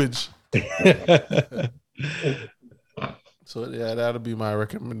language. So yeah, that'll be my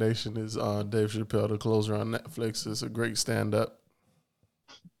recommendation. Is Dave Chappelle, The Closer on Netflix. It's a great stand-up.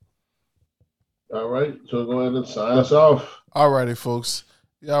 All right, so go ahead and sign us off. All righty, folks.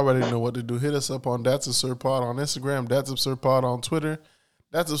 You already know what to do. Hit us up on That's Absurd Pod on Instagram, That's Absurd Pod on Twitter,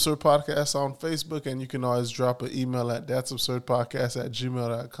 That's Absurd Podcast on Facebook, and you can always drop an email at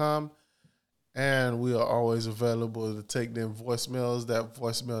that'sabsurdpodcast@gmail.com. And we are always available to take them voicemails. That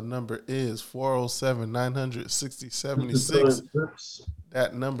voicemail number is 407-900-6076.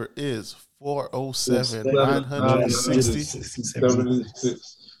 That number is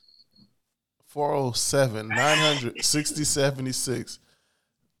 407-900-6076. 407-900-6076.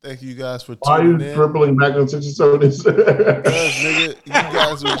 Thank you guys for tuning in. Why are you dribbling back on 6076? Because, nigga, you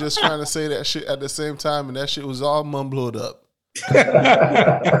guys were just trying to say that shit at the same time, and that shit was all mumbled up.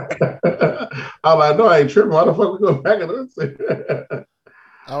 I'm like, no, I ain't tripping. Why the fuck we go back on this?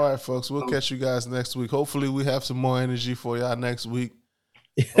 All right, folks. We'll catch you guys next week. Hopefully, we have some more energy for y'all next week.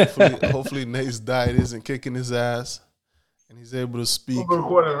 Hopefully, Nate's diet isn't kicking his ass, and he's able to speak. We're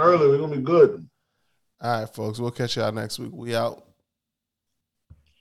recording early. We're going to be good. All right, folks. We'll catch y'all next week. We out.